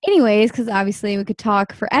 Anyways, because obviously we could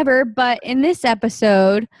talk forever, but in this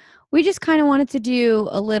episode, we just kind of wanted to do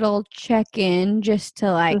a little check-in just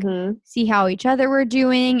to like see how each other were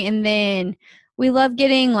doing. And then we love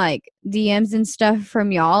getting like DMs and stuff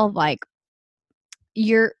from y'all. Like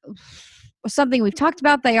something we've talked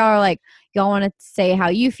about. They are like, y'all want to say how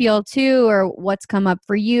you feel too, or what's come up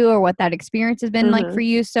for you or what that experience has been like for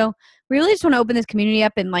you. So we really just want to open this community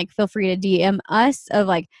up and like feel free to DM us of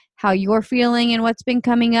like how you're feeling and what's been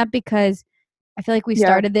coming up because I feel like we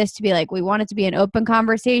started this to be like we want it to be an open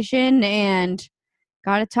conversation and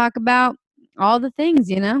got to talk about all the things,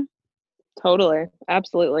 you know? Totally.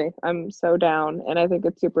 Absolutely. I'm so down. And I think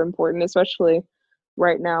it's super important, especially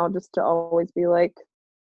right now, just to always be like,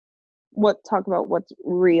 talk about what's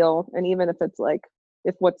real. And even if it's like,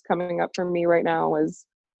 if what's coming up for me right now is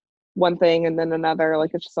one thing and then another,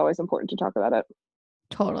 like, it's just always important to talk about it.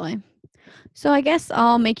 Totally. So I guess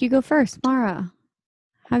I'll make you go first. Mara,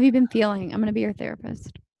 how have you been feeling? I'm going to be your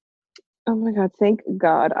therapist. Oh my God. Thank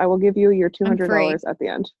God. I will give you your I'm free. $200 at the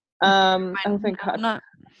end. Oh, thank God. Not.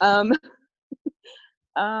 I'm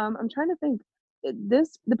trying to think.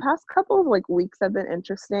 The past couple of like weeks have been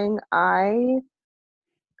interesting. Um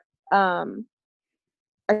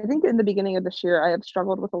I think in the beginning of this year I have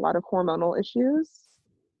struggled with a lot of hormonal issues.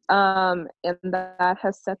 And that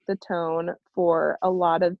has set the tone for a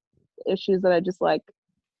lot of issues that I just like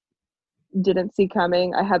didn't see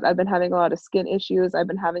coming. I've been having a lot of skin issues. I've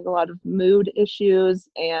been having a lot of mood issues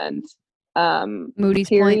and Moody's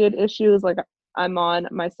period issues. Like I'm on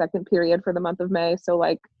my second period for the month of May, so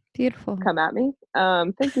like beautiful. come at me.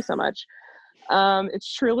 Thank you so much.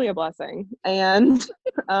 It's truly a blessing. And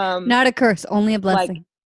not a curse, only a blessing.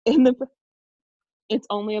 Like it's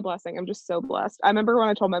only a blessing. I'm just so blessed. I remember when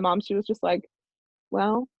I told my mom, she was just like,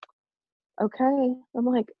 well, okay. I'm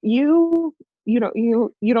like, you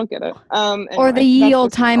don't get it. Anyway, or the ye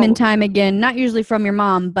old time and time again, not usually from your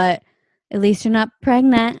mom, but at least you're not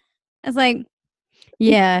pregnant. It's like,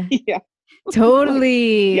 yeah. Yeah.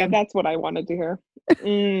 Totally. Yeah, that's what I wanted to hear.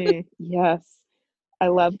 Yes. I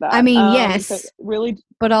love that. I mean, yes. So really,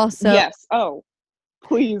 but also yes. Oh,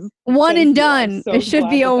 please. One and done. So it should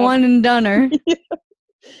be a one and doneer. Yeah.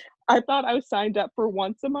 I thought I was signed up for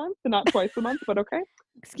once a month and not twice a month, but okay.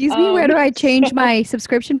 Excuse me, where do I change my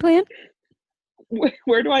subscription plan?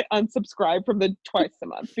 Where do I unsubscribe from the twice a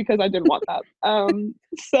month? Because I didn't want that.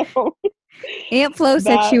 So Aunt Flo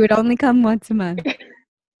said she would only come once a month.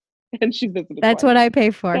 And she visited That's twice. What I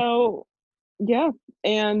pay for. So yeah,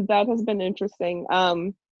 and that has been interesting.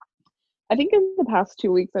 I think in the past 2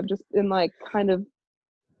 weeks I've just been like kind of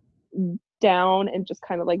down and just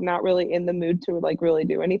kind of like not really in the mood to like really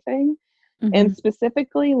do anything. Mm-hmm. And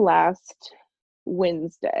specifically last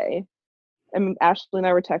Wednesday, and Ashley and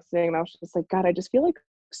I were texting and I was just like, God, I just feel like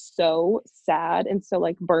so sad and so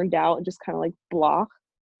like burned out and just kind of like blah.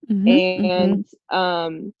 Mm-hmm. And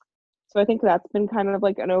so I think that's been kind of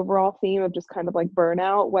like an overall theme of just kind of like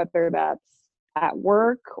burnout, whether that's at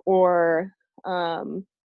work or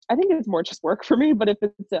I think it's more just work for me, but if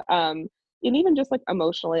it's and even just like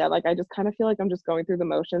emotionally, I just kind of feel like I'm just going through the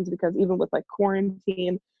motions because even with like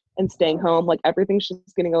quarantine and staying home, like everything's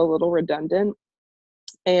just getting a little redundant.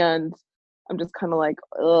 And I'm just kind of like,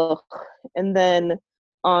 ugh. And then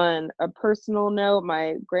on a personal note,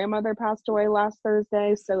 my grandmother passed away last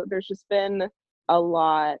Thursday. So there's just been a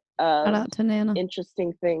lot of shout out to Nana.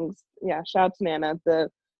 Interesting things. Yeah, shout out to Nana, the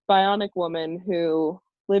bionic woman who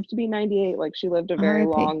lived to be 98. Like she lived a very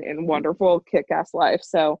long and wonderful kick-ass life.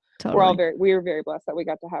 So totally. We were very blessed that we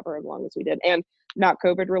got to have her as long as we did. And not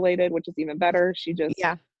COVID related, which is even better. She just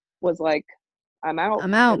was like, I'm out.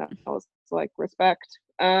 And I was like, respect.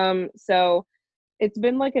 So it's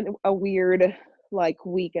been like a weird like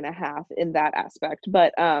week and a half in that aspect,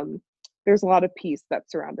 but there's a lot of peace that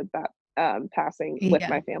surrounded that passing with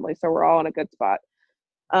my family, so we're all in a good spot.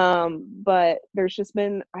 But there's just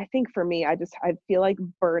been, I think for me, I feel like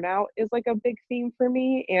burnout is like a big theme for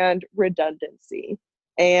me, and redundancy,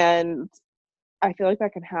 and I feel like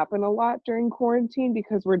that can happen a lot during quarantine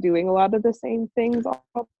because we're doing a lot of the same things all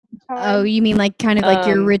the time. Oh, you mean like kind of like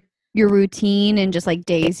your routine and just like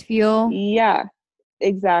days feel? Yeah,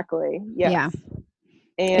 exactly. Yes. Yeah.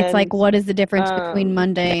 And it's like, what is the difference between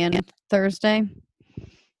Monday and Thursday?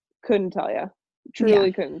 Couldn't tell you.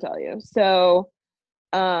 Truly couldn't tell you. So,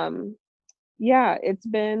 yeah, it's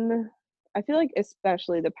been, I feel like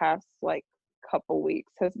especially the past like couple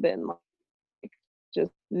weeks has been like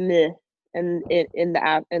just meh, and in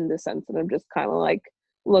the sense that I'm just kind of like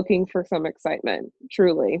looking for some excitement,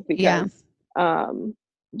 truly, because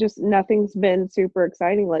just nothing's been super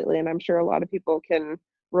exciting lately, and I'm sure a lot of people can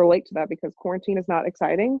relate to that because quarantine is not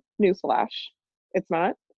exciting. Newsflash, it's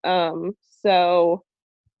not. So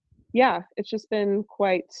yeah, it's just been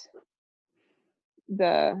quite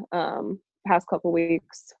the past couple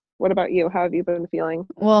weeks. What about you? How have you been feeling?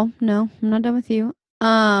 Well, no, I'm not done with you.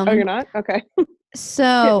 Oh, you're not? Okay.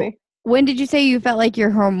 So when did you say you felt like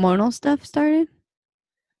your hormonal stuff started?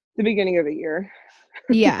 The beginning of the year.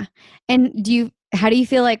 Yeah. And how do you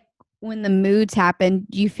feel like when the moods happen,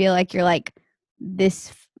 do you feel like you're like,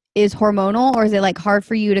 this is hormonal, or is it like hard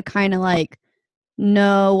for you to kind of like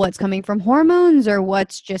know what's coming from hormones or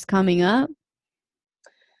what's just coming up?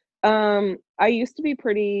 I used to be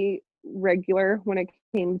pretty regular when it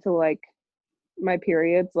came to like my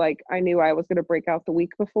periods. Like I knew I was gonna break out the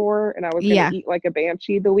week before and I was gonna Yeah. eat like a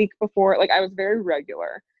banshee the week before. Like I was very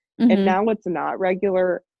regular. And Mhm. now it's not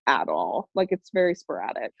regular at all. Like it's very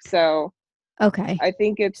sporadic. So Okay. I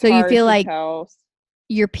think it's So you hard feel to like tell.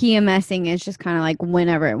 your PMSing is just kind of like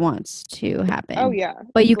whenever it wants to Oh happen. yeah.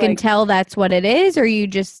 But It's you can like tell that's what it is, or you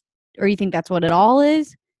think that's what it all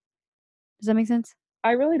is? Does that make sense?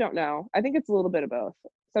 I really don't know. I think it's a little bit of both.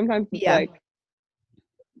 Sometimes it's Yeah. like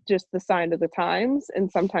just the sign of the times,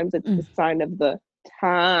 and sometimes it's Mm. the sign of the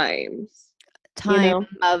times, you Time know?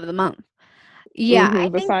 of the month. Yeah, I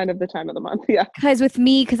The think sign of the time of the month. Yeah. because with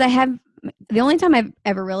me, because I have the only time I've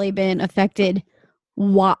ever really been affected,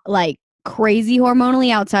 like crazy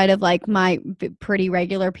hormonally outside of like my pretty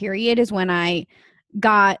regular period is when I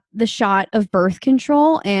got the shot of birth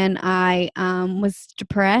control and I was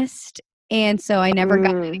depressed, and so I never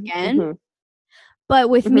got it again. Mm-hmm. But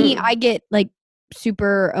with me, Mm-hmm. I get like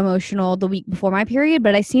super emotional the week before my period,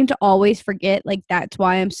 but I seem to always forget like that's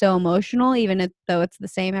why I'm so emotional, even though it's the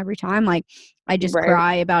same every time. Like I just Right.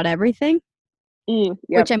 cry about everything, which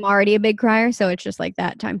Yep. I'm already a big crier, so it's just like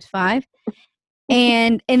that times 5.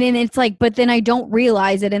 And then it's like, but then I don't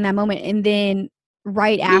realize it in that moment, and then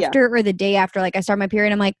right Yeah. after or the day after, like I start my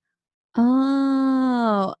period, I'm like,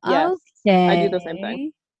 oh, Yes. I do the same thing.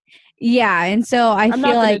 okay. Yeah, and so I I'm feel not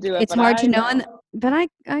gonna like do it, it's but hard I to know, know. but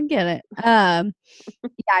I get it. Yeah,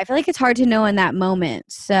 I feel like it's hard to know in that moment.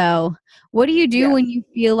 So, what do you do Yes. when you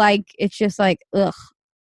feel like it's just like ugh,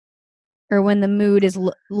 or when the mood is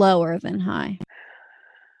lower than high?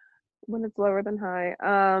 When it's lower than high.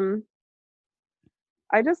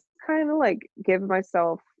 I just kind of like give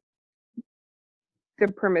myself the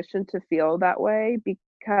permission to feel that way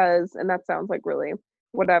because, and that sounds like really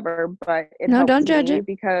whatever, but it No, helps don't judge me it.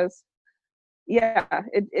 because yeah,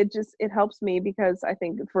 it just it helps me because I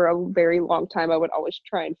think for a very long time I would always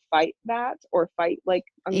try and fight that or fight like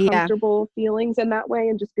Yeah, uncomfortable feelings in that way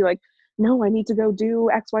and just be like, no, I need to go do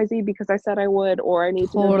XYZ because I said I would, or I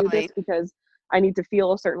need to go do this totally. because I need to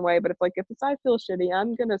feel a certain way. But it's like if I feel shitty,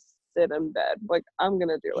 I'm gonna sit in bed. Like I'm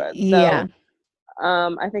gonna do it. Yeah.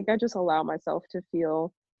 So I think I just allow myself to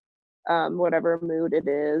feel whatever mood it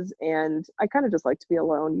is, and I kind of just like to be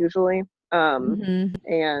alone usually. Mhm.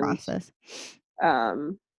 And Process.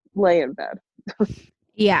 um, lay in bed.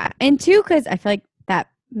 Yeah, and 2, because I feel like that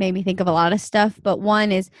made me think of a lot of stuff, but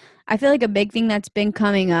one is I feel like a big thing that's been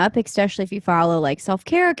coming up, especially if you follow, like,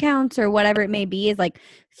 self-care accounts or whatever it may be, is, like,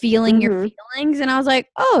 feeling your Mhm. feelings, and I was like,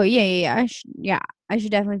 "Oh, yeah, I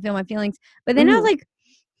should definitely feel my feelings." But then I was Mhm. like,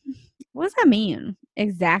 "What does that mean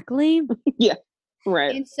exactly?" Yeah.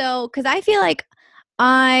 Right. And so, because I feel like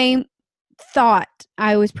I thought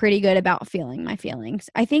I was pretty good about feeling my feelings.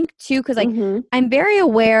 I think too, because like Mhm. I'm very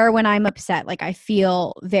aware when I'm upset. Like I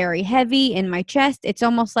feel very heavy in my chest. It's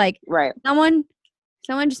almost like Right. someone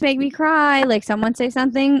someone just make me cry. Like someone say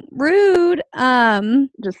something rude.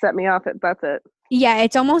 Just set me off. That's it. Yeah,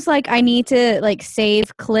 it's almost like I need to like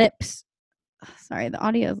save clips. Sorry, the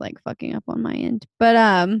audio is like fucking up on my end.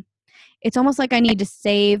 But it's almost like I need to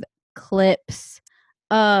save clips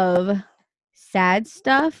of sad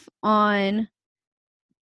stuff on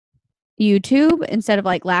YouTube instead of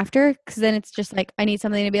like laughter, because then it's just like I need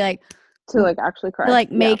something to be like To like actually to cry.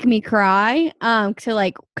 like Yeah. make me cry, to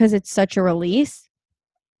like because it's such a release.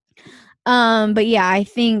 But yeah, I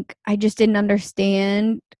think I just didn't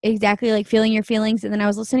understand exactly like feeling your feelings. And then I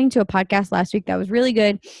was listening to a podcast last week that was really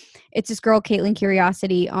good. It's this girl, Caitlin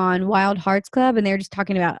Curiosity, on Wild Hearts Club, and they were just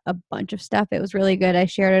talking about a bunch of stuff. It was really good. I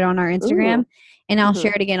shared it on our Instagram, Ooh. and I'll Mhm.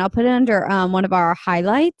 share it again. I'll put it under one of our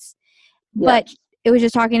highlights. But Yes. it was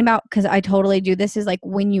just talking about, because I totally do this, is like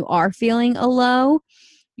when you are feeling a low,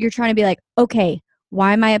 you're trying to be like, okay,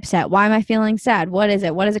 why am I upset? Why am I feeling sad? What is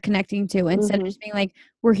it? What is it connecting to? Instead of Mhm. just being like,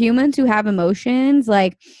 we're humans who have emotions.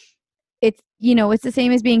 Like, it's, it's the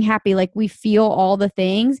same as being happy. Like, we feel all the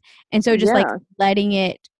things. And so just like Yeah. letting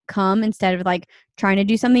it come instead of like trying to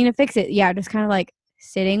do something to fix it. Yeah, just kind of like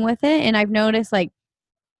sitting with it. And I've noticed like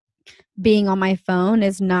being on my phone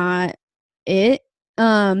is not it.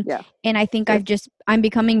 Um, Yeah. and I think I'm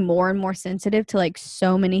becoming more and more sensitive to like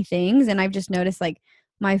so many things. And I've just noticed like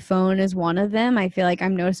my phone is one of them. I feel like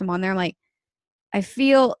I'm noticing I'm on there. I'm like, I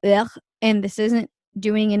feel ugh, and this isn't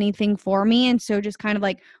doing anything for me. And so just kind of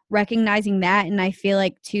like recognizing that. And I feel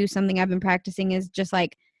like too, something I've been practicing is just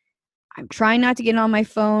like I'm trying not to get on my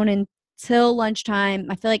phone until lunchtime.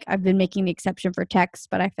 I feel like I've been making the exception for texts,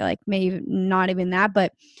 but I feel like maybe not even that.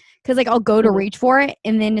 But because like I'll go to Mhm. reach for it,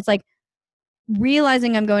 and then it's like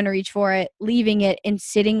realizing I'm going to reach for it, leaving it, and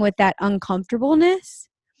sitting with that uncomfortableness,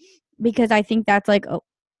 because I think that's like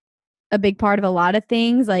a big part of a lot of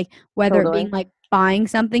things, like whether it being Totally. like buying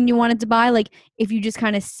something you wanted to buy, like if you just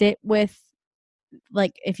kind of sit with,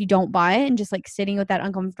 like if you don't buy it and just like sitting with that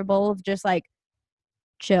uncomfortable of just like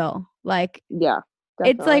chill, like Yeah,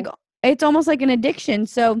 it's like definitely. it's almost like an addiction.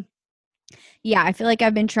 So yeah, I feel like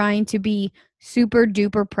I've been trying to be super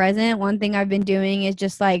duper present. One thing I've been doing is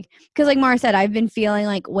just like, because like Mara said, I've been feeling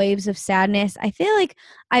like waves of sadness. I feel like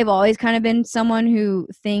I've always kind of been someone who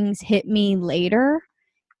things hit me later.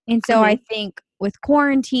 And so I Hmm. think with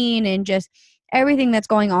quarantine and just everything that's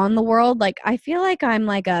going on in the world, like I feel like I'm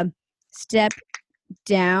like a step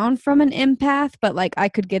down from an empath, but like I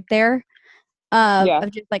could get there. Yeah.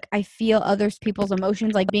 Of just like I feel others people's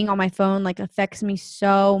emotions, like being on my phone like affects me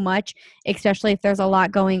so much, especially if there's a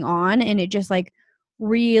lot going on, and it just like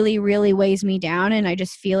really really weighs me down, and I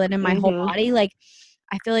just feel it in my whole Hmm. body. Like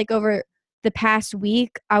I feel like over the past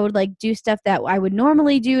week I would like do stuff that I would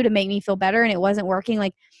normally do to make me feel better, and it wasn't working.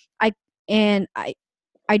 Like I and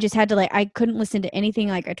I just had to like I couldn't listen to anything.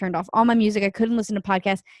 Like I turned off all my music, I couldn't listen to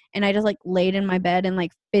podcasts, and I just like laid in my bed and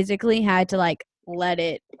like physically had to like let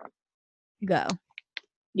it go,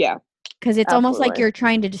 Yeah, because it's almost like absolutely. you're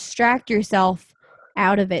trying to distract yourself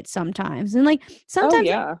out of it sometimes. And like Oh sometimes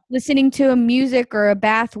like yeah. listening to a music or a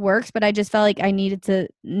bath works, but I just felt like I needed to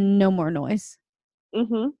no more noise.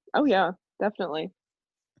 Hmm. Oh yeah, definitely.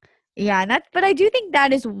 Yeah, and that's but I do think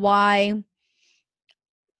that is why,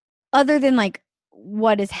 other than like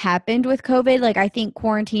what has happened with COVID, like I think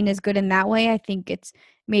quarantine is good in that way. I think it's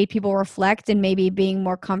made people reflect and maybe being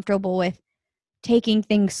more comfortable with taking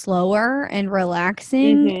things slower and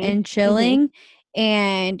relaxing Hmm. and Hmm. chilling.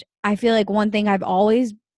 And I feel like one thing I've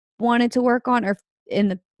always wanted to work on, or in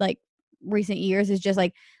the like recent years, is just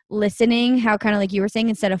like listening, how kind of like you were saying,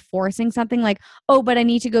 instead of forcing something like, oh, but I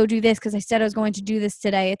need to go do this because I said I was going to do this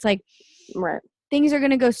today. It's like Right. things are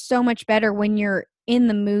going to go so much better when you're in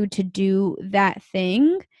the mood to do that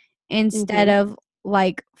thing instead Hmm. of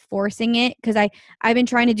like forcing it. Because I've been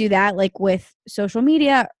trying to do that like with social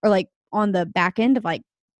media, or like on the back end of like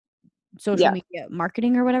social Yeah. media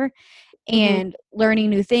marketing or whatever, Hmm. and learning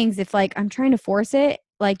new things. If like I'm trying to force it,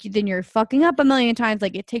 like then you're fucking up a million times.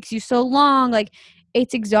 Like it takes you so long, like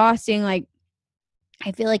it's exhausting. Like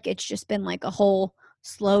I feel like it's just been like a whole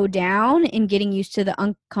slow down and getting used to the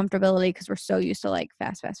uncomfortability, because we're so used to like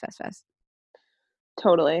fast fast fast fast.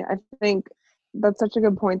 Totally. I think that's such a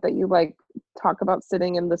good point that you like talk about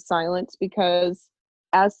sitting in the silence, because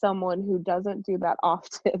as someone who doesn't do that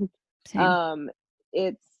often, Same. um,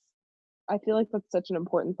 it's I feel like that's such an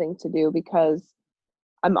important thing to do, because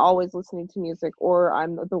I'm always listening to music, or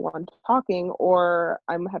I'm the one talking, or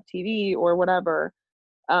I'm have TV or whatever.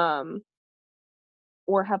 Um,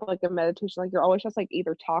 or have like a meditation, like you're always just like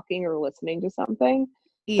either talking or listening to something.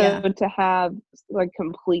 Yeah. So to have like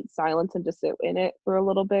complete silence and to sit in it for a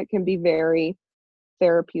little bit can be very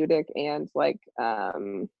therapeutic and like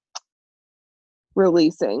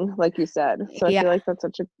releasing, like you said. So I Yeah. feel like that's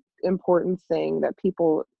such an important thing that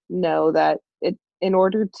people know, that it in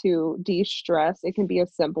order to de-stress, it can be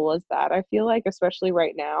as simple as that. I feel like especially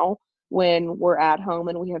right now when we're at home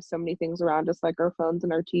and we have so many things around us, like our phones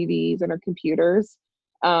and our TVs and our computers,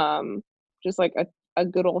 um, just like a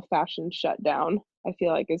good old fashioned shutdown, I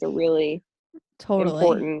feel like is a really Totally.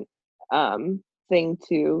 important thing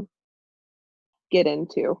to get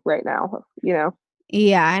into right now, you know?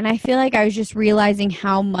 Yeah, and I feel like I was just realizing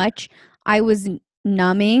how much I was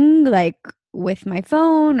numbing, like with my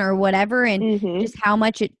phone or whatever, and Mhm. just how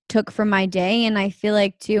much it took from my day. And I feel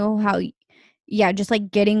like too how, yeah, just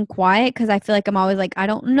like getting quiet, because I feel like I'm always like, I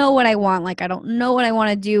don't know what I want. Like, I don't know what I want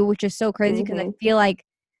to do, which is so crazy because I Mhm. feel like,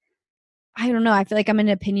 I don't know, I feel like I'm an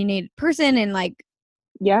opinionated person, and like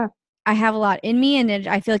Yeah. I have a lot in me, and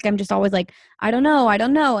I feel like I'm just always like, I don't know, I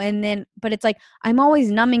don't know. And then, but it's like, I'm always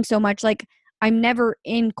numbing so much. Like, I'm never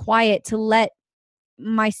in quiet to let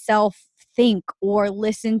myself think or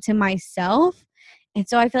listen to myself. And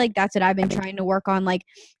so I feel like that's what I've been trying to work on. Like,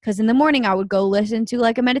 because in the morning I would go listen to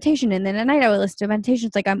like a meditation, and then at night I would listen to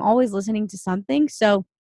meditations. Like, I'm always listening to something. So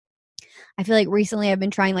I feel like recently I've been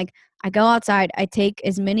trying, like, I go outside, I take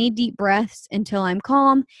as many deep breaths until I'm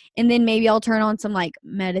calm, and then maybe I'll turn on some like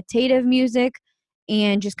meditative music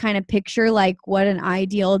and just kind of picture like what an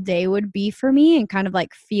ideal day would be for me, and kind of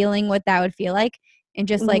like feeling what that would feel like, and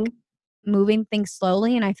just like Mhm. moving things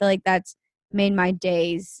slowly. And I feel like that's made my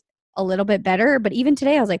days a little bit better. But even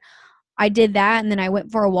today I was like, I did that, and then I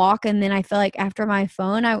went for a walk, and then I felt like after my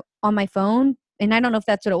phone, I on my phone, and I don't know if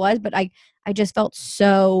that's what it was, but I just felt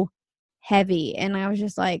so heavy, and I was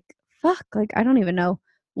just like, fuck, like I don't even know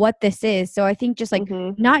what this is. So I think just like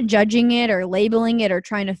Mhm. not judging it or labeling it or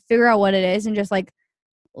trying to figure out what it is, and just like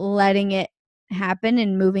letting it happen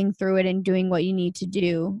and moving through it and doing what you need to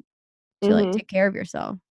do to like Mhm. take care of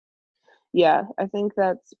yourself. Yeah, I think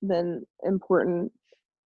that's been important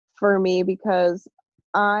for me because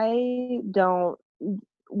I don't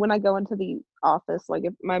when I go into the office, like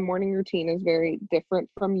if my morning routine is very different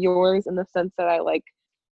from yours in the sense that I like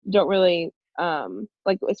don't really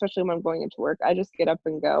like especially when I'm going into work, I just get up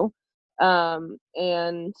and go.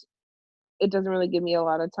 And it doesn't really give me a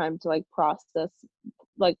lot of time to like process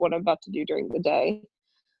like what I'm about to do during the day.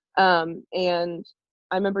 And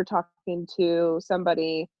I remember talking to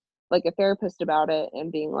somebody, like a therapist about it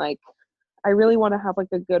and being like, I really want to have like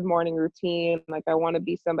a good morning routine. Like I want to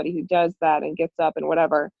be somebody who does that and gets up and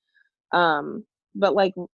whatever. But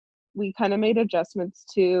like we kind of made adjustments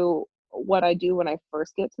to what I do when I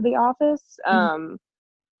first get to the office. Mhm.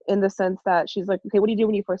 In the sense that she's like, okay, what do you do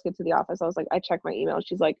when you first get to the office? I was like, I check my email.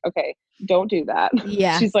 She's like, okay, don't do that.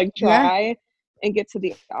 Yeah. She's like, Yeah. try and get to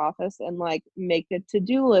the office and like make a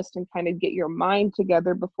to-do list and kind of get your mind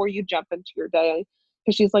together before you jump into your day.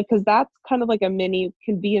 Cause she's like, cause that's kind of like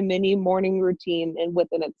can be a mini morning routine. And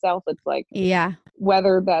within itself, it's like, Yeah.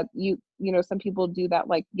 whether that some people do that,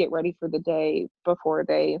 like get ready for the day before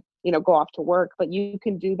they, go off to work, but you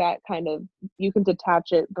can do that you can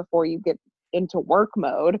detach it before you get into work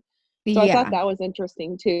mode. So I thought Yeah. that was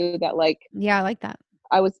interesting too, that like Yeah, I like that.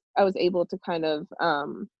 I was able to kind of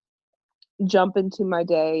jump into my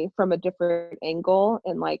day from a different angle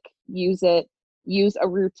and like use a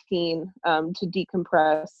routine to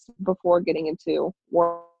decompress before getting into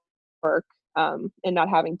work, and not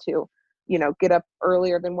having to get up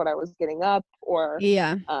earlier than what I was getting up, or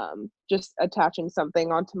Yeah. just attaching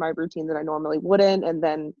something onto my routine that I normally wouldn't, and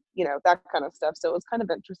then that kind of stuff. So it was kind of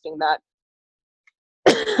interesting that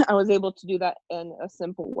I was able to do that in a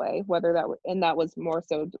simple way, whether and that was more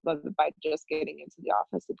so by just getting into the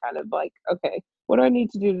office and kind of like, okay, what do I need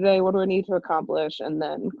to do today? What do I need to accomplish? And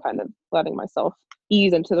then kind of letting myself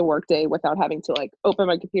ease into the workday without having to like open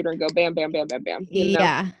my computer and go bam, bam, bam, bam, bam.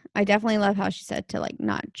 Yeah. I definitely love how she said to like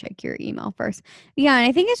not check your email first. Yeah, and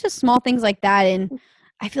I think it's just small things like that. And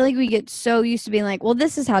I feel like we get so used to being like, well,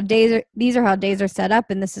 these are how days are set up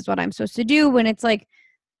and this is what I'm supposed to do. When it's like,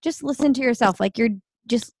 just listen to yourself. Like you're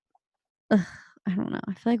just ugh, I don't know.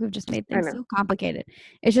 I feel like we've just made I things know. so complicated.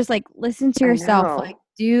 It's just like listen to I yourself. Like know.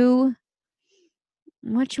 do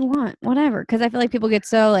what you want, whatever. Because I feel like people get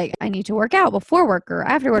so like, I need to work out before work or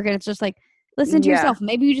after work, and it's just like listen to Yeah. yourself.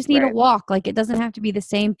 Maybe you just need a Right. walk. Like it doesn't have to be the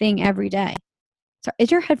same thing every day. So, is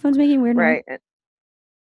your headphones making weird noise? Right.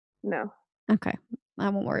 No. Okay, I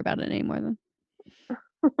won't worry about it anymore then.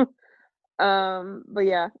 But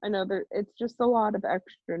yeah, I know it's just a lot of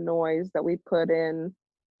extra noise that we put in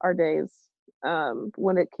our days,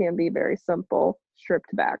 when it can be very simple,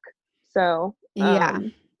 stripped back. So, Yeah.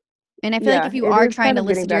 And I feel like yeah, if you it are is trying kind to of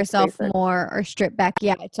getting listen to back to yourself basics. more or strip back,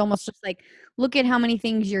 yeah, it's almost just like look at how many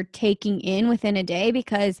things you're taking in within a day.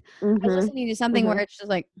 Because I was Mhm. listening to something where Mhm. it's just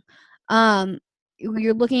like, um,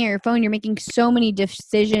 you're looking at your phone, you're making so many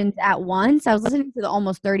decisions at once. I was listening to the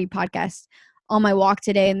Almost 30 podcast on my walk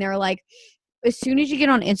today, and they were like, as soon as you get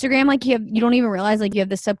on Instagram, like you don't even realize like you have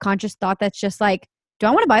this subconscious thought that's just like, do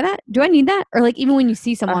I want to buy that? Do I need that? Or like even when you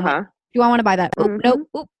see someone like, Uh-huh. do I want to buy that? Oop, nope,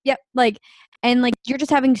 Mhm. oop, yep. Like and like you're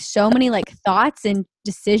just having so many like thoughts and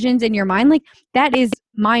decisions in your mind. Like that is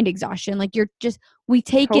mind exhaustion. Like you're just we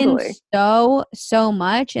take in Totally. so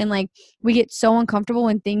much, and like we get so uncomfortable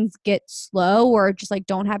when things get slow or just like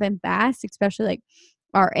don't happen fast, especially like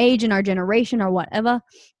our age and our generation or whatever.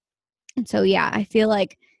 And so, yeah, I feel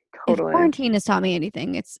like if Totally. quarantine has taught me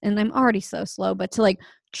anything, it's and I'm already so slow, but to like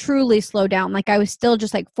truly slow down, like I was still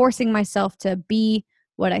just like forcing myself to be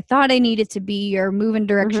what I thought I needed to be or move in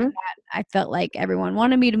direction Mhm. that I felt like everyone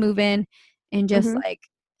wanted me to move in, and just Mhm. like,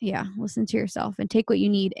 yeah, listen to yourself and take what you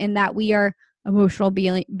need, and that we are emotional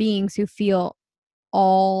beings who feel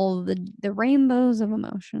all the rainbows of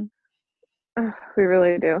emotion. We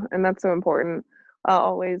really do, and that's so important. I'll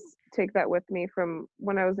always take that with me from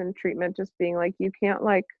when I was in treatment, just being like, you can't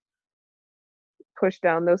like push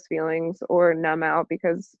down those feelings or numb out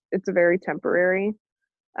because it's very temporary.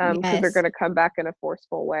 Because they're Yes, going to come back in a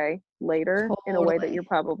forceful way later, in a way that you're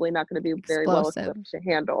totally. probably not going to be very well Explosive. equipped to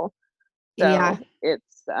handle. Yeah.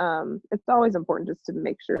 So it's always important just to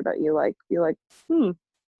make sure that you like be like,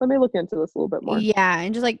 let me look into this a little bit more. Yeah,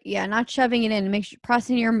 and just like yeah, not shoving it in. Make sure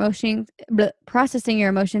processing your emotions.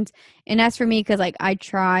 And as for me, because like I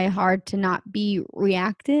try hard to not be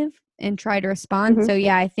reactive and try to respond. Hmm. So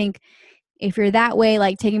yeah, I think if you're that way,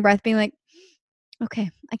 like taking breath, being like, okay,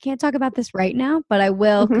 I can't talk about this right now, but I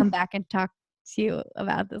will Hmm. come back and talk to you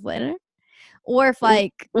about this later. Or if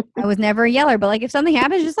like I was never a yeller, but like if something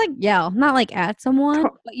happens, just like yell, not like at someone,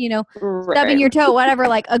 but stubbing Right. your toe, whatever.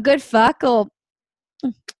 Like a good fuck will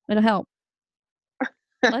it'll help.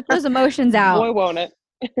 Let those emotions out. Boy, won't it?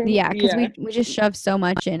 Yeah, because Yeah, we just shove so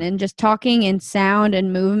much in, and just talking and sound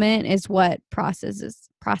and movement is what processes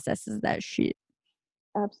that shit.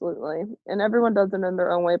 absolutely. And everyone does it in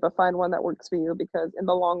their own way, but find one that works for you because in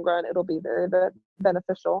the long run, it'll be very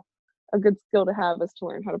beneficial. A good skill to have is to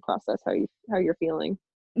learn how to process how you're feeling.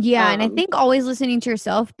 Yeah, and I Um, think always listening to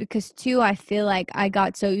yourself because too, I feel like I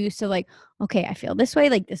got so used to like, okay, I feel this way,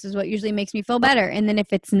 like this is what usually makes me feel better. And then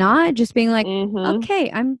if it's not, just being like, mhm. okay,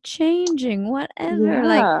 I'm changing, whatever.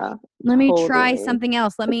 Like, Yeah, let me try totally. something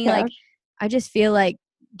else. Let The me like cash. I just feel like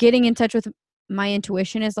getting in touch with my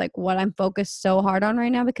intuition is like what I'm focused so hard on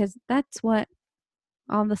right now because that's what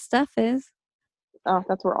all the stuff is. Oh,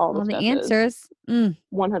 that's where all the All the stuff is. answers.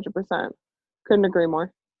 100%. Couldn't agree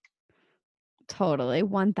more. Totally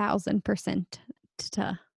 1000%.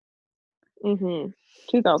 Mhm.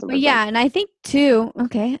 But 2000%. yeah, and I think too,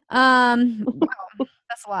 okay. Wow,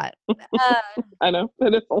 that's a lot. I know.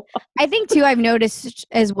 It is a lot. I think too I've noticed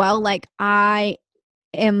as well like I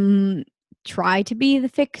am try to be the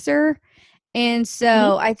fixer. And Mhm.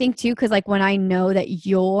 so I think too cuz like when I know that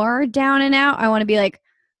you're down and out, I want to be like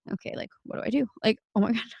okay, like what do I do? Like oh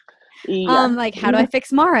my god. Yeah. Like how do I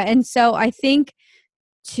fix Mara? And so I think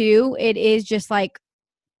too it is just like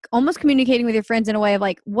almost communicating with your friends in a way of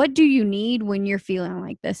like, what do you need when you're feeling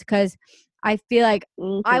like this? Because I feel like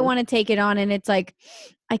I Mhm. want to take it on, and it's like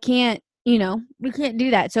I can't, we can't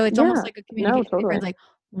do that. So it's almost Yeah. like a No, communication with your totally. friends, like,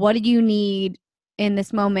 what do you need in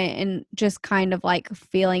this moment, and just kind of like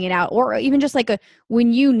feeling it out, or even just like a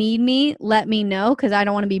when you need me, let me know because I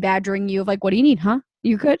don't want to be badgering you of like, what do you need, huh?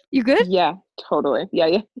 You good? You good? Yeah, totally. Yeah,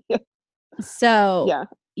 yeah. Yeah. So, Yeah.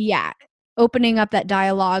 yeah, opening up that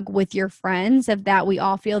dialogue with your friends of that we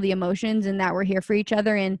all feel the emotions and that we're here for each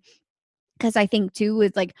other. And because I think too,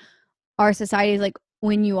 with like our society is like,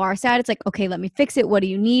 when you are sad, it's like, okay, let me fix it. What do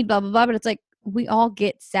you need? Blah, blah, blah. But it's like, we all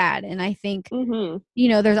get sad. And I think, Mhm.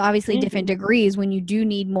 there's obviously different Mhm. degrees when you do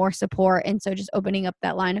need more support. And so just opening up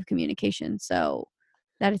that line of communication so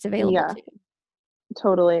that it's available Yeah, to you.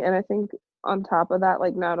 totally. And I think on top of that,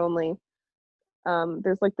 like not only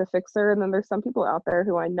there's like the fixer, and then there's some people out there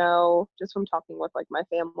who I know just from talking with like my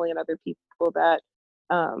family and other people that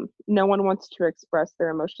no one wants to express their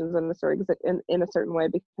emotions in a certain way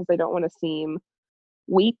because they don't want to seem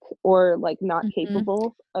weak or like not Mhm.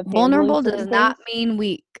 capable of handling Vulnerable does certain not things. mean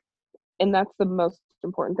weak. And that's the most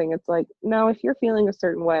important thing. It's like, no, if you're feeling a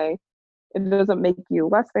certain way, it doesn't make you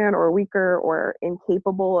less than or weaker or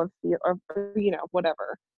incapable of or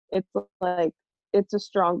whatever. It's like it's a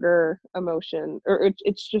stronger emotion, or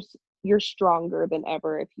it's just you're stronger than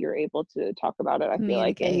ever if you're able to talk about it. I feel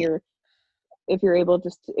like, and Communicate. if you're able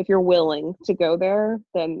if you're willing to go there,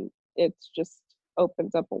 then it's just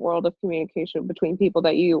opens up a world of communication between people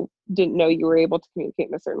that you didn't know you were able to communicate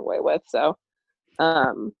in a certain way with. So,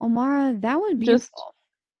 um, Omara, that was just beautiful.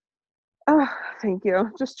 Oh, thank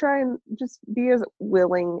you. Just try and just be as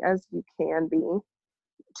willing as you can be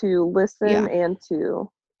to listen Yeah. and to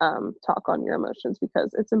talk on your emotions because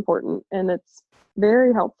it's important and it's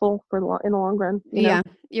very helpful in the long run. Yeah.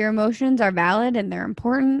 Your emotions are valid and they're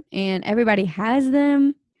important and everybody has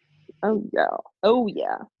them. Oh yeah. Oh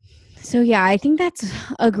yeah. So yeah, I think that's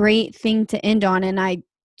a great thing to end on. And I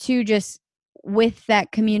too just with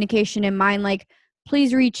that communication in mind, like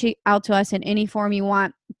please reach out to us in any form you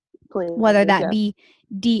want, whether Please, that yes. be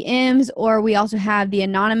DMs or we also have the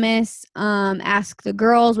anonymous Ask the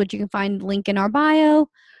Girls, which you can find link in our bio.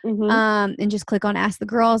 Mhm. And just click on Ask the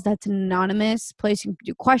Girls. That's an anonymous place you can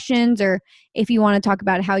do questions, or if you want to talk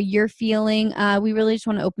about how you're feeling. We really just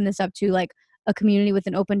want to open this up to like a community with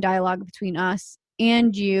an open dialogue between us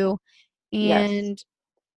and you. Yes. And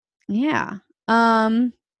yeah,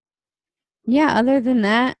 um, yeah. Other than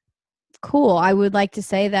that, cool. I would like to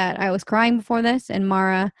say that I was crying before this, and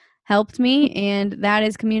Mara helped me, and that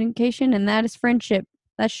is communication, and that is friendship.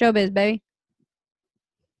 That's showbiz, baby.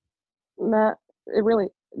 That it really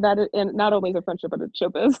and not only is it friendship, but it's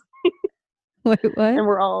showbiz. Wait, what? And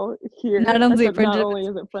we're all Not here. I only said not friendship, only it's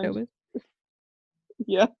is it friendship. showbiz.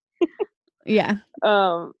 Yeah. Yeah.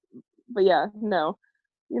 Um, but yeah, no.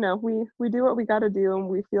 We do what we got to do and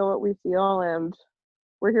we feel what we feel and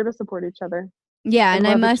we're here to support each other Yeah, and and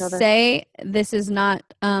I love each must other. say this is not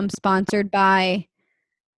sponsored by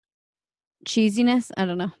cheesiness. I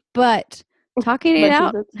don't know. But talking it But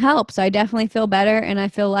out Jesus, helps. I definitely feel better and I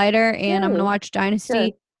feel lighter and I'm going to good, watch good.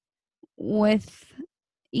 Dynasty with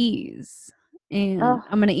ease. And Oh,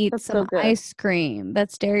 I'm going to eat that's so some good. ice cream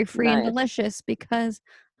that's dairy free and Nice. delicious because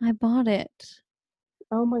I bought it.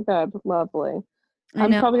 Oh my God, lovely. I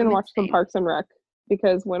I'm know, probably I'm gonna watch some insane. Parks and Rec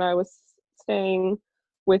because when I was staying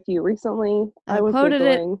with you recently, I I was quoted it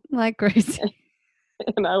giggling like crazy.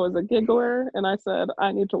 and I was a giggler and I said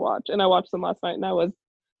I need to watch and I watched them last night and I was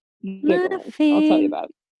giggling. I'll tell you Laughing. that.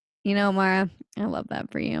 You know, Mara, I love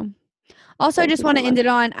that for you. Also, I Thank just you want so to end much. it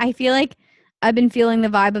on, I feel like I've been feeling the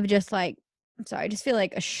vibe of just like, I'm sorry, I just feel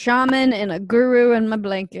like a shaman and a guru in my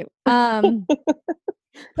blanket.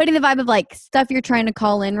 Putting the vibe of like stuff you're trying to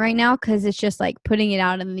call in right now because it's just like putting it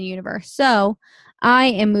out in the universe. So I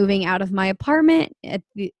am moving out of my apartment in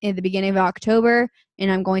the beginning of October,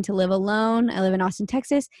 and I'm going to live alone. I live in Austin,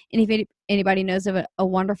 Texas. And if anybody knows of a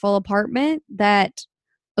wonderful apartment that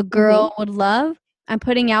a Hmm. girl would love, I'm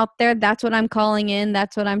putting out there. That's what I'm calling in.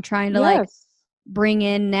 That's what I'm trying to like Yes. bring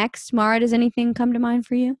in next. Mara, does anything come to mind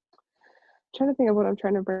for you? Trying to think of what I'm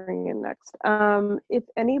trying to bring in next. If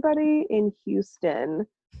anybody in Houston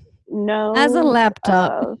As a knows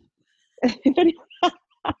laptop. of if, any,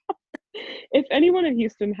 if anyone in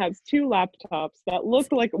Houston has two laptops that look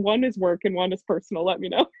like one is work and one is personal, let me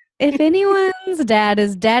know. If anyone's dad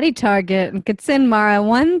is Daddy Target and could send Mara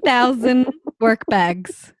 1,000 work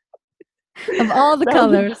bags of all the That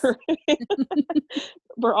would be colors. great.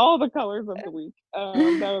 For all the colors of the week.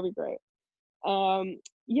 That would be great.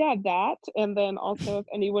 Yeah, that. And then also, if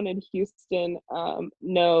anyone in Houston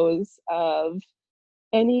knows of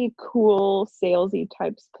any cool salesy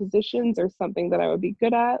types positions or something that I would be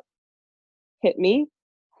good at, hit me,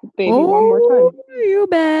 baby, one more Oh, time. you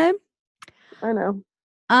bet. I know.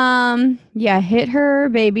 Yeah, hit her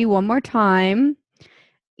baby one more time.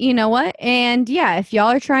 You know what? And yeah, if y'all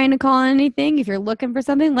are trying to call on anything, if you're looking for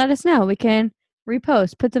something, let us know. We can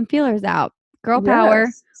repost, put some feelers out. Girl power.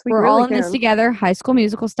 Yes, we We're all really in this can. together, High School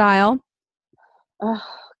Musical style. Oh,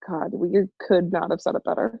 God, we could not have said it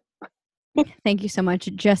better. Thank you so much.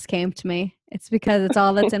 It just came to me. It's because it's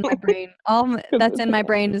all that's in my brain. That's in my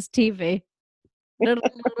brain is TV.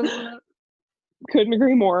 Couldn't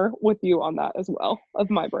agree more with you on that as well, of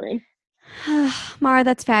my brain. Mara,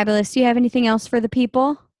 that's fabulous. Do you have anything else for the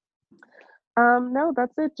people? No,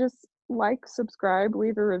 that's it. Just like, subscribe,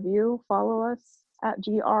 leave a review, follow us at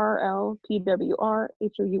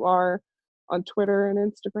GRLPWRHOUR on Twitter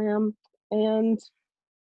and Instagram. And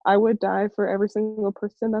I would die for every single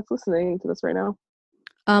person that's listening to this right now.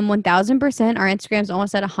 1000%. Our Instagram's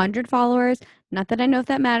almost at 100 followers. Not that I know if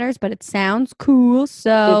that matters, but it sounds cool.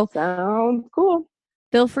 So It sounds cool.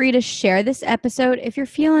 feel free to share this episode if you're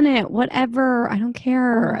feeling it, whatever. I don't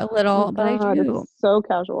care Oh a my little, but I God, do. it's so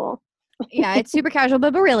casual. Yeah, it's super casual,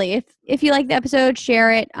 but really, if you like the episode,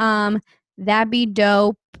 share it. That'd be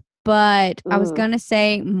dope. But I was Mm, gonna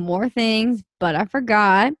say more things, but I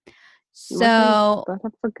forgot. more things, So but I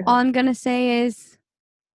all forgot. I'm gonna say is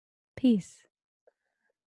peace.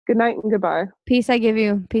 Good night and goodbye. Peace I give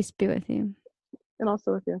you. Peace be with you. And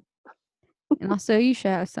also with you. And also you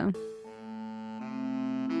should have some.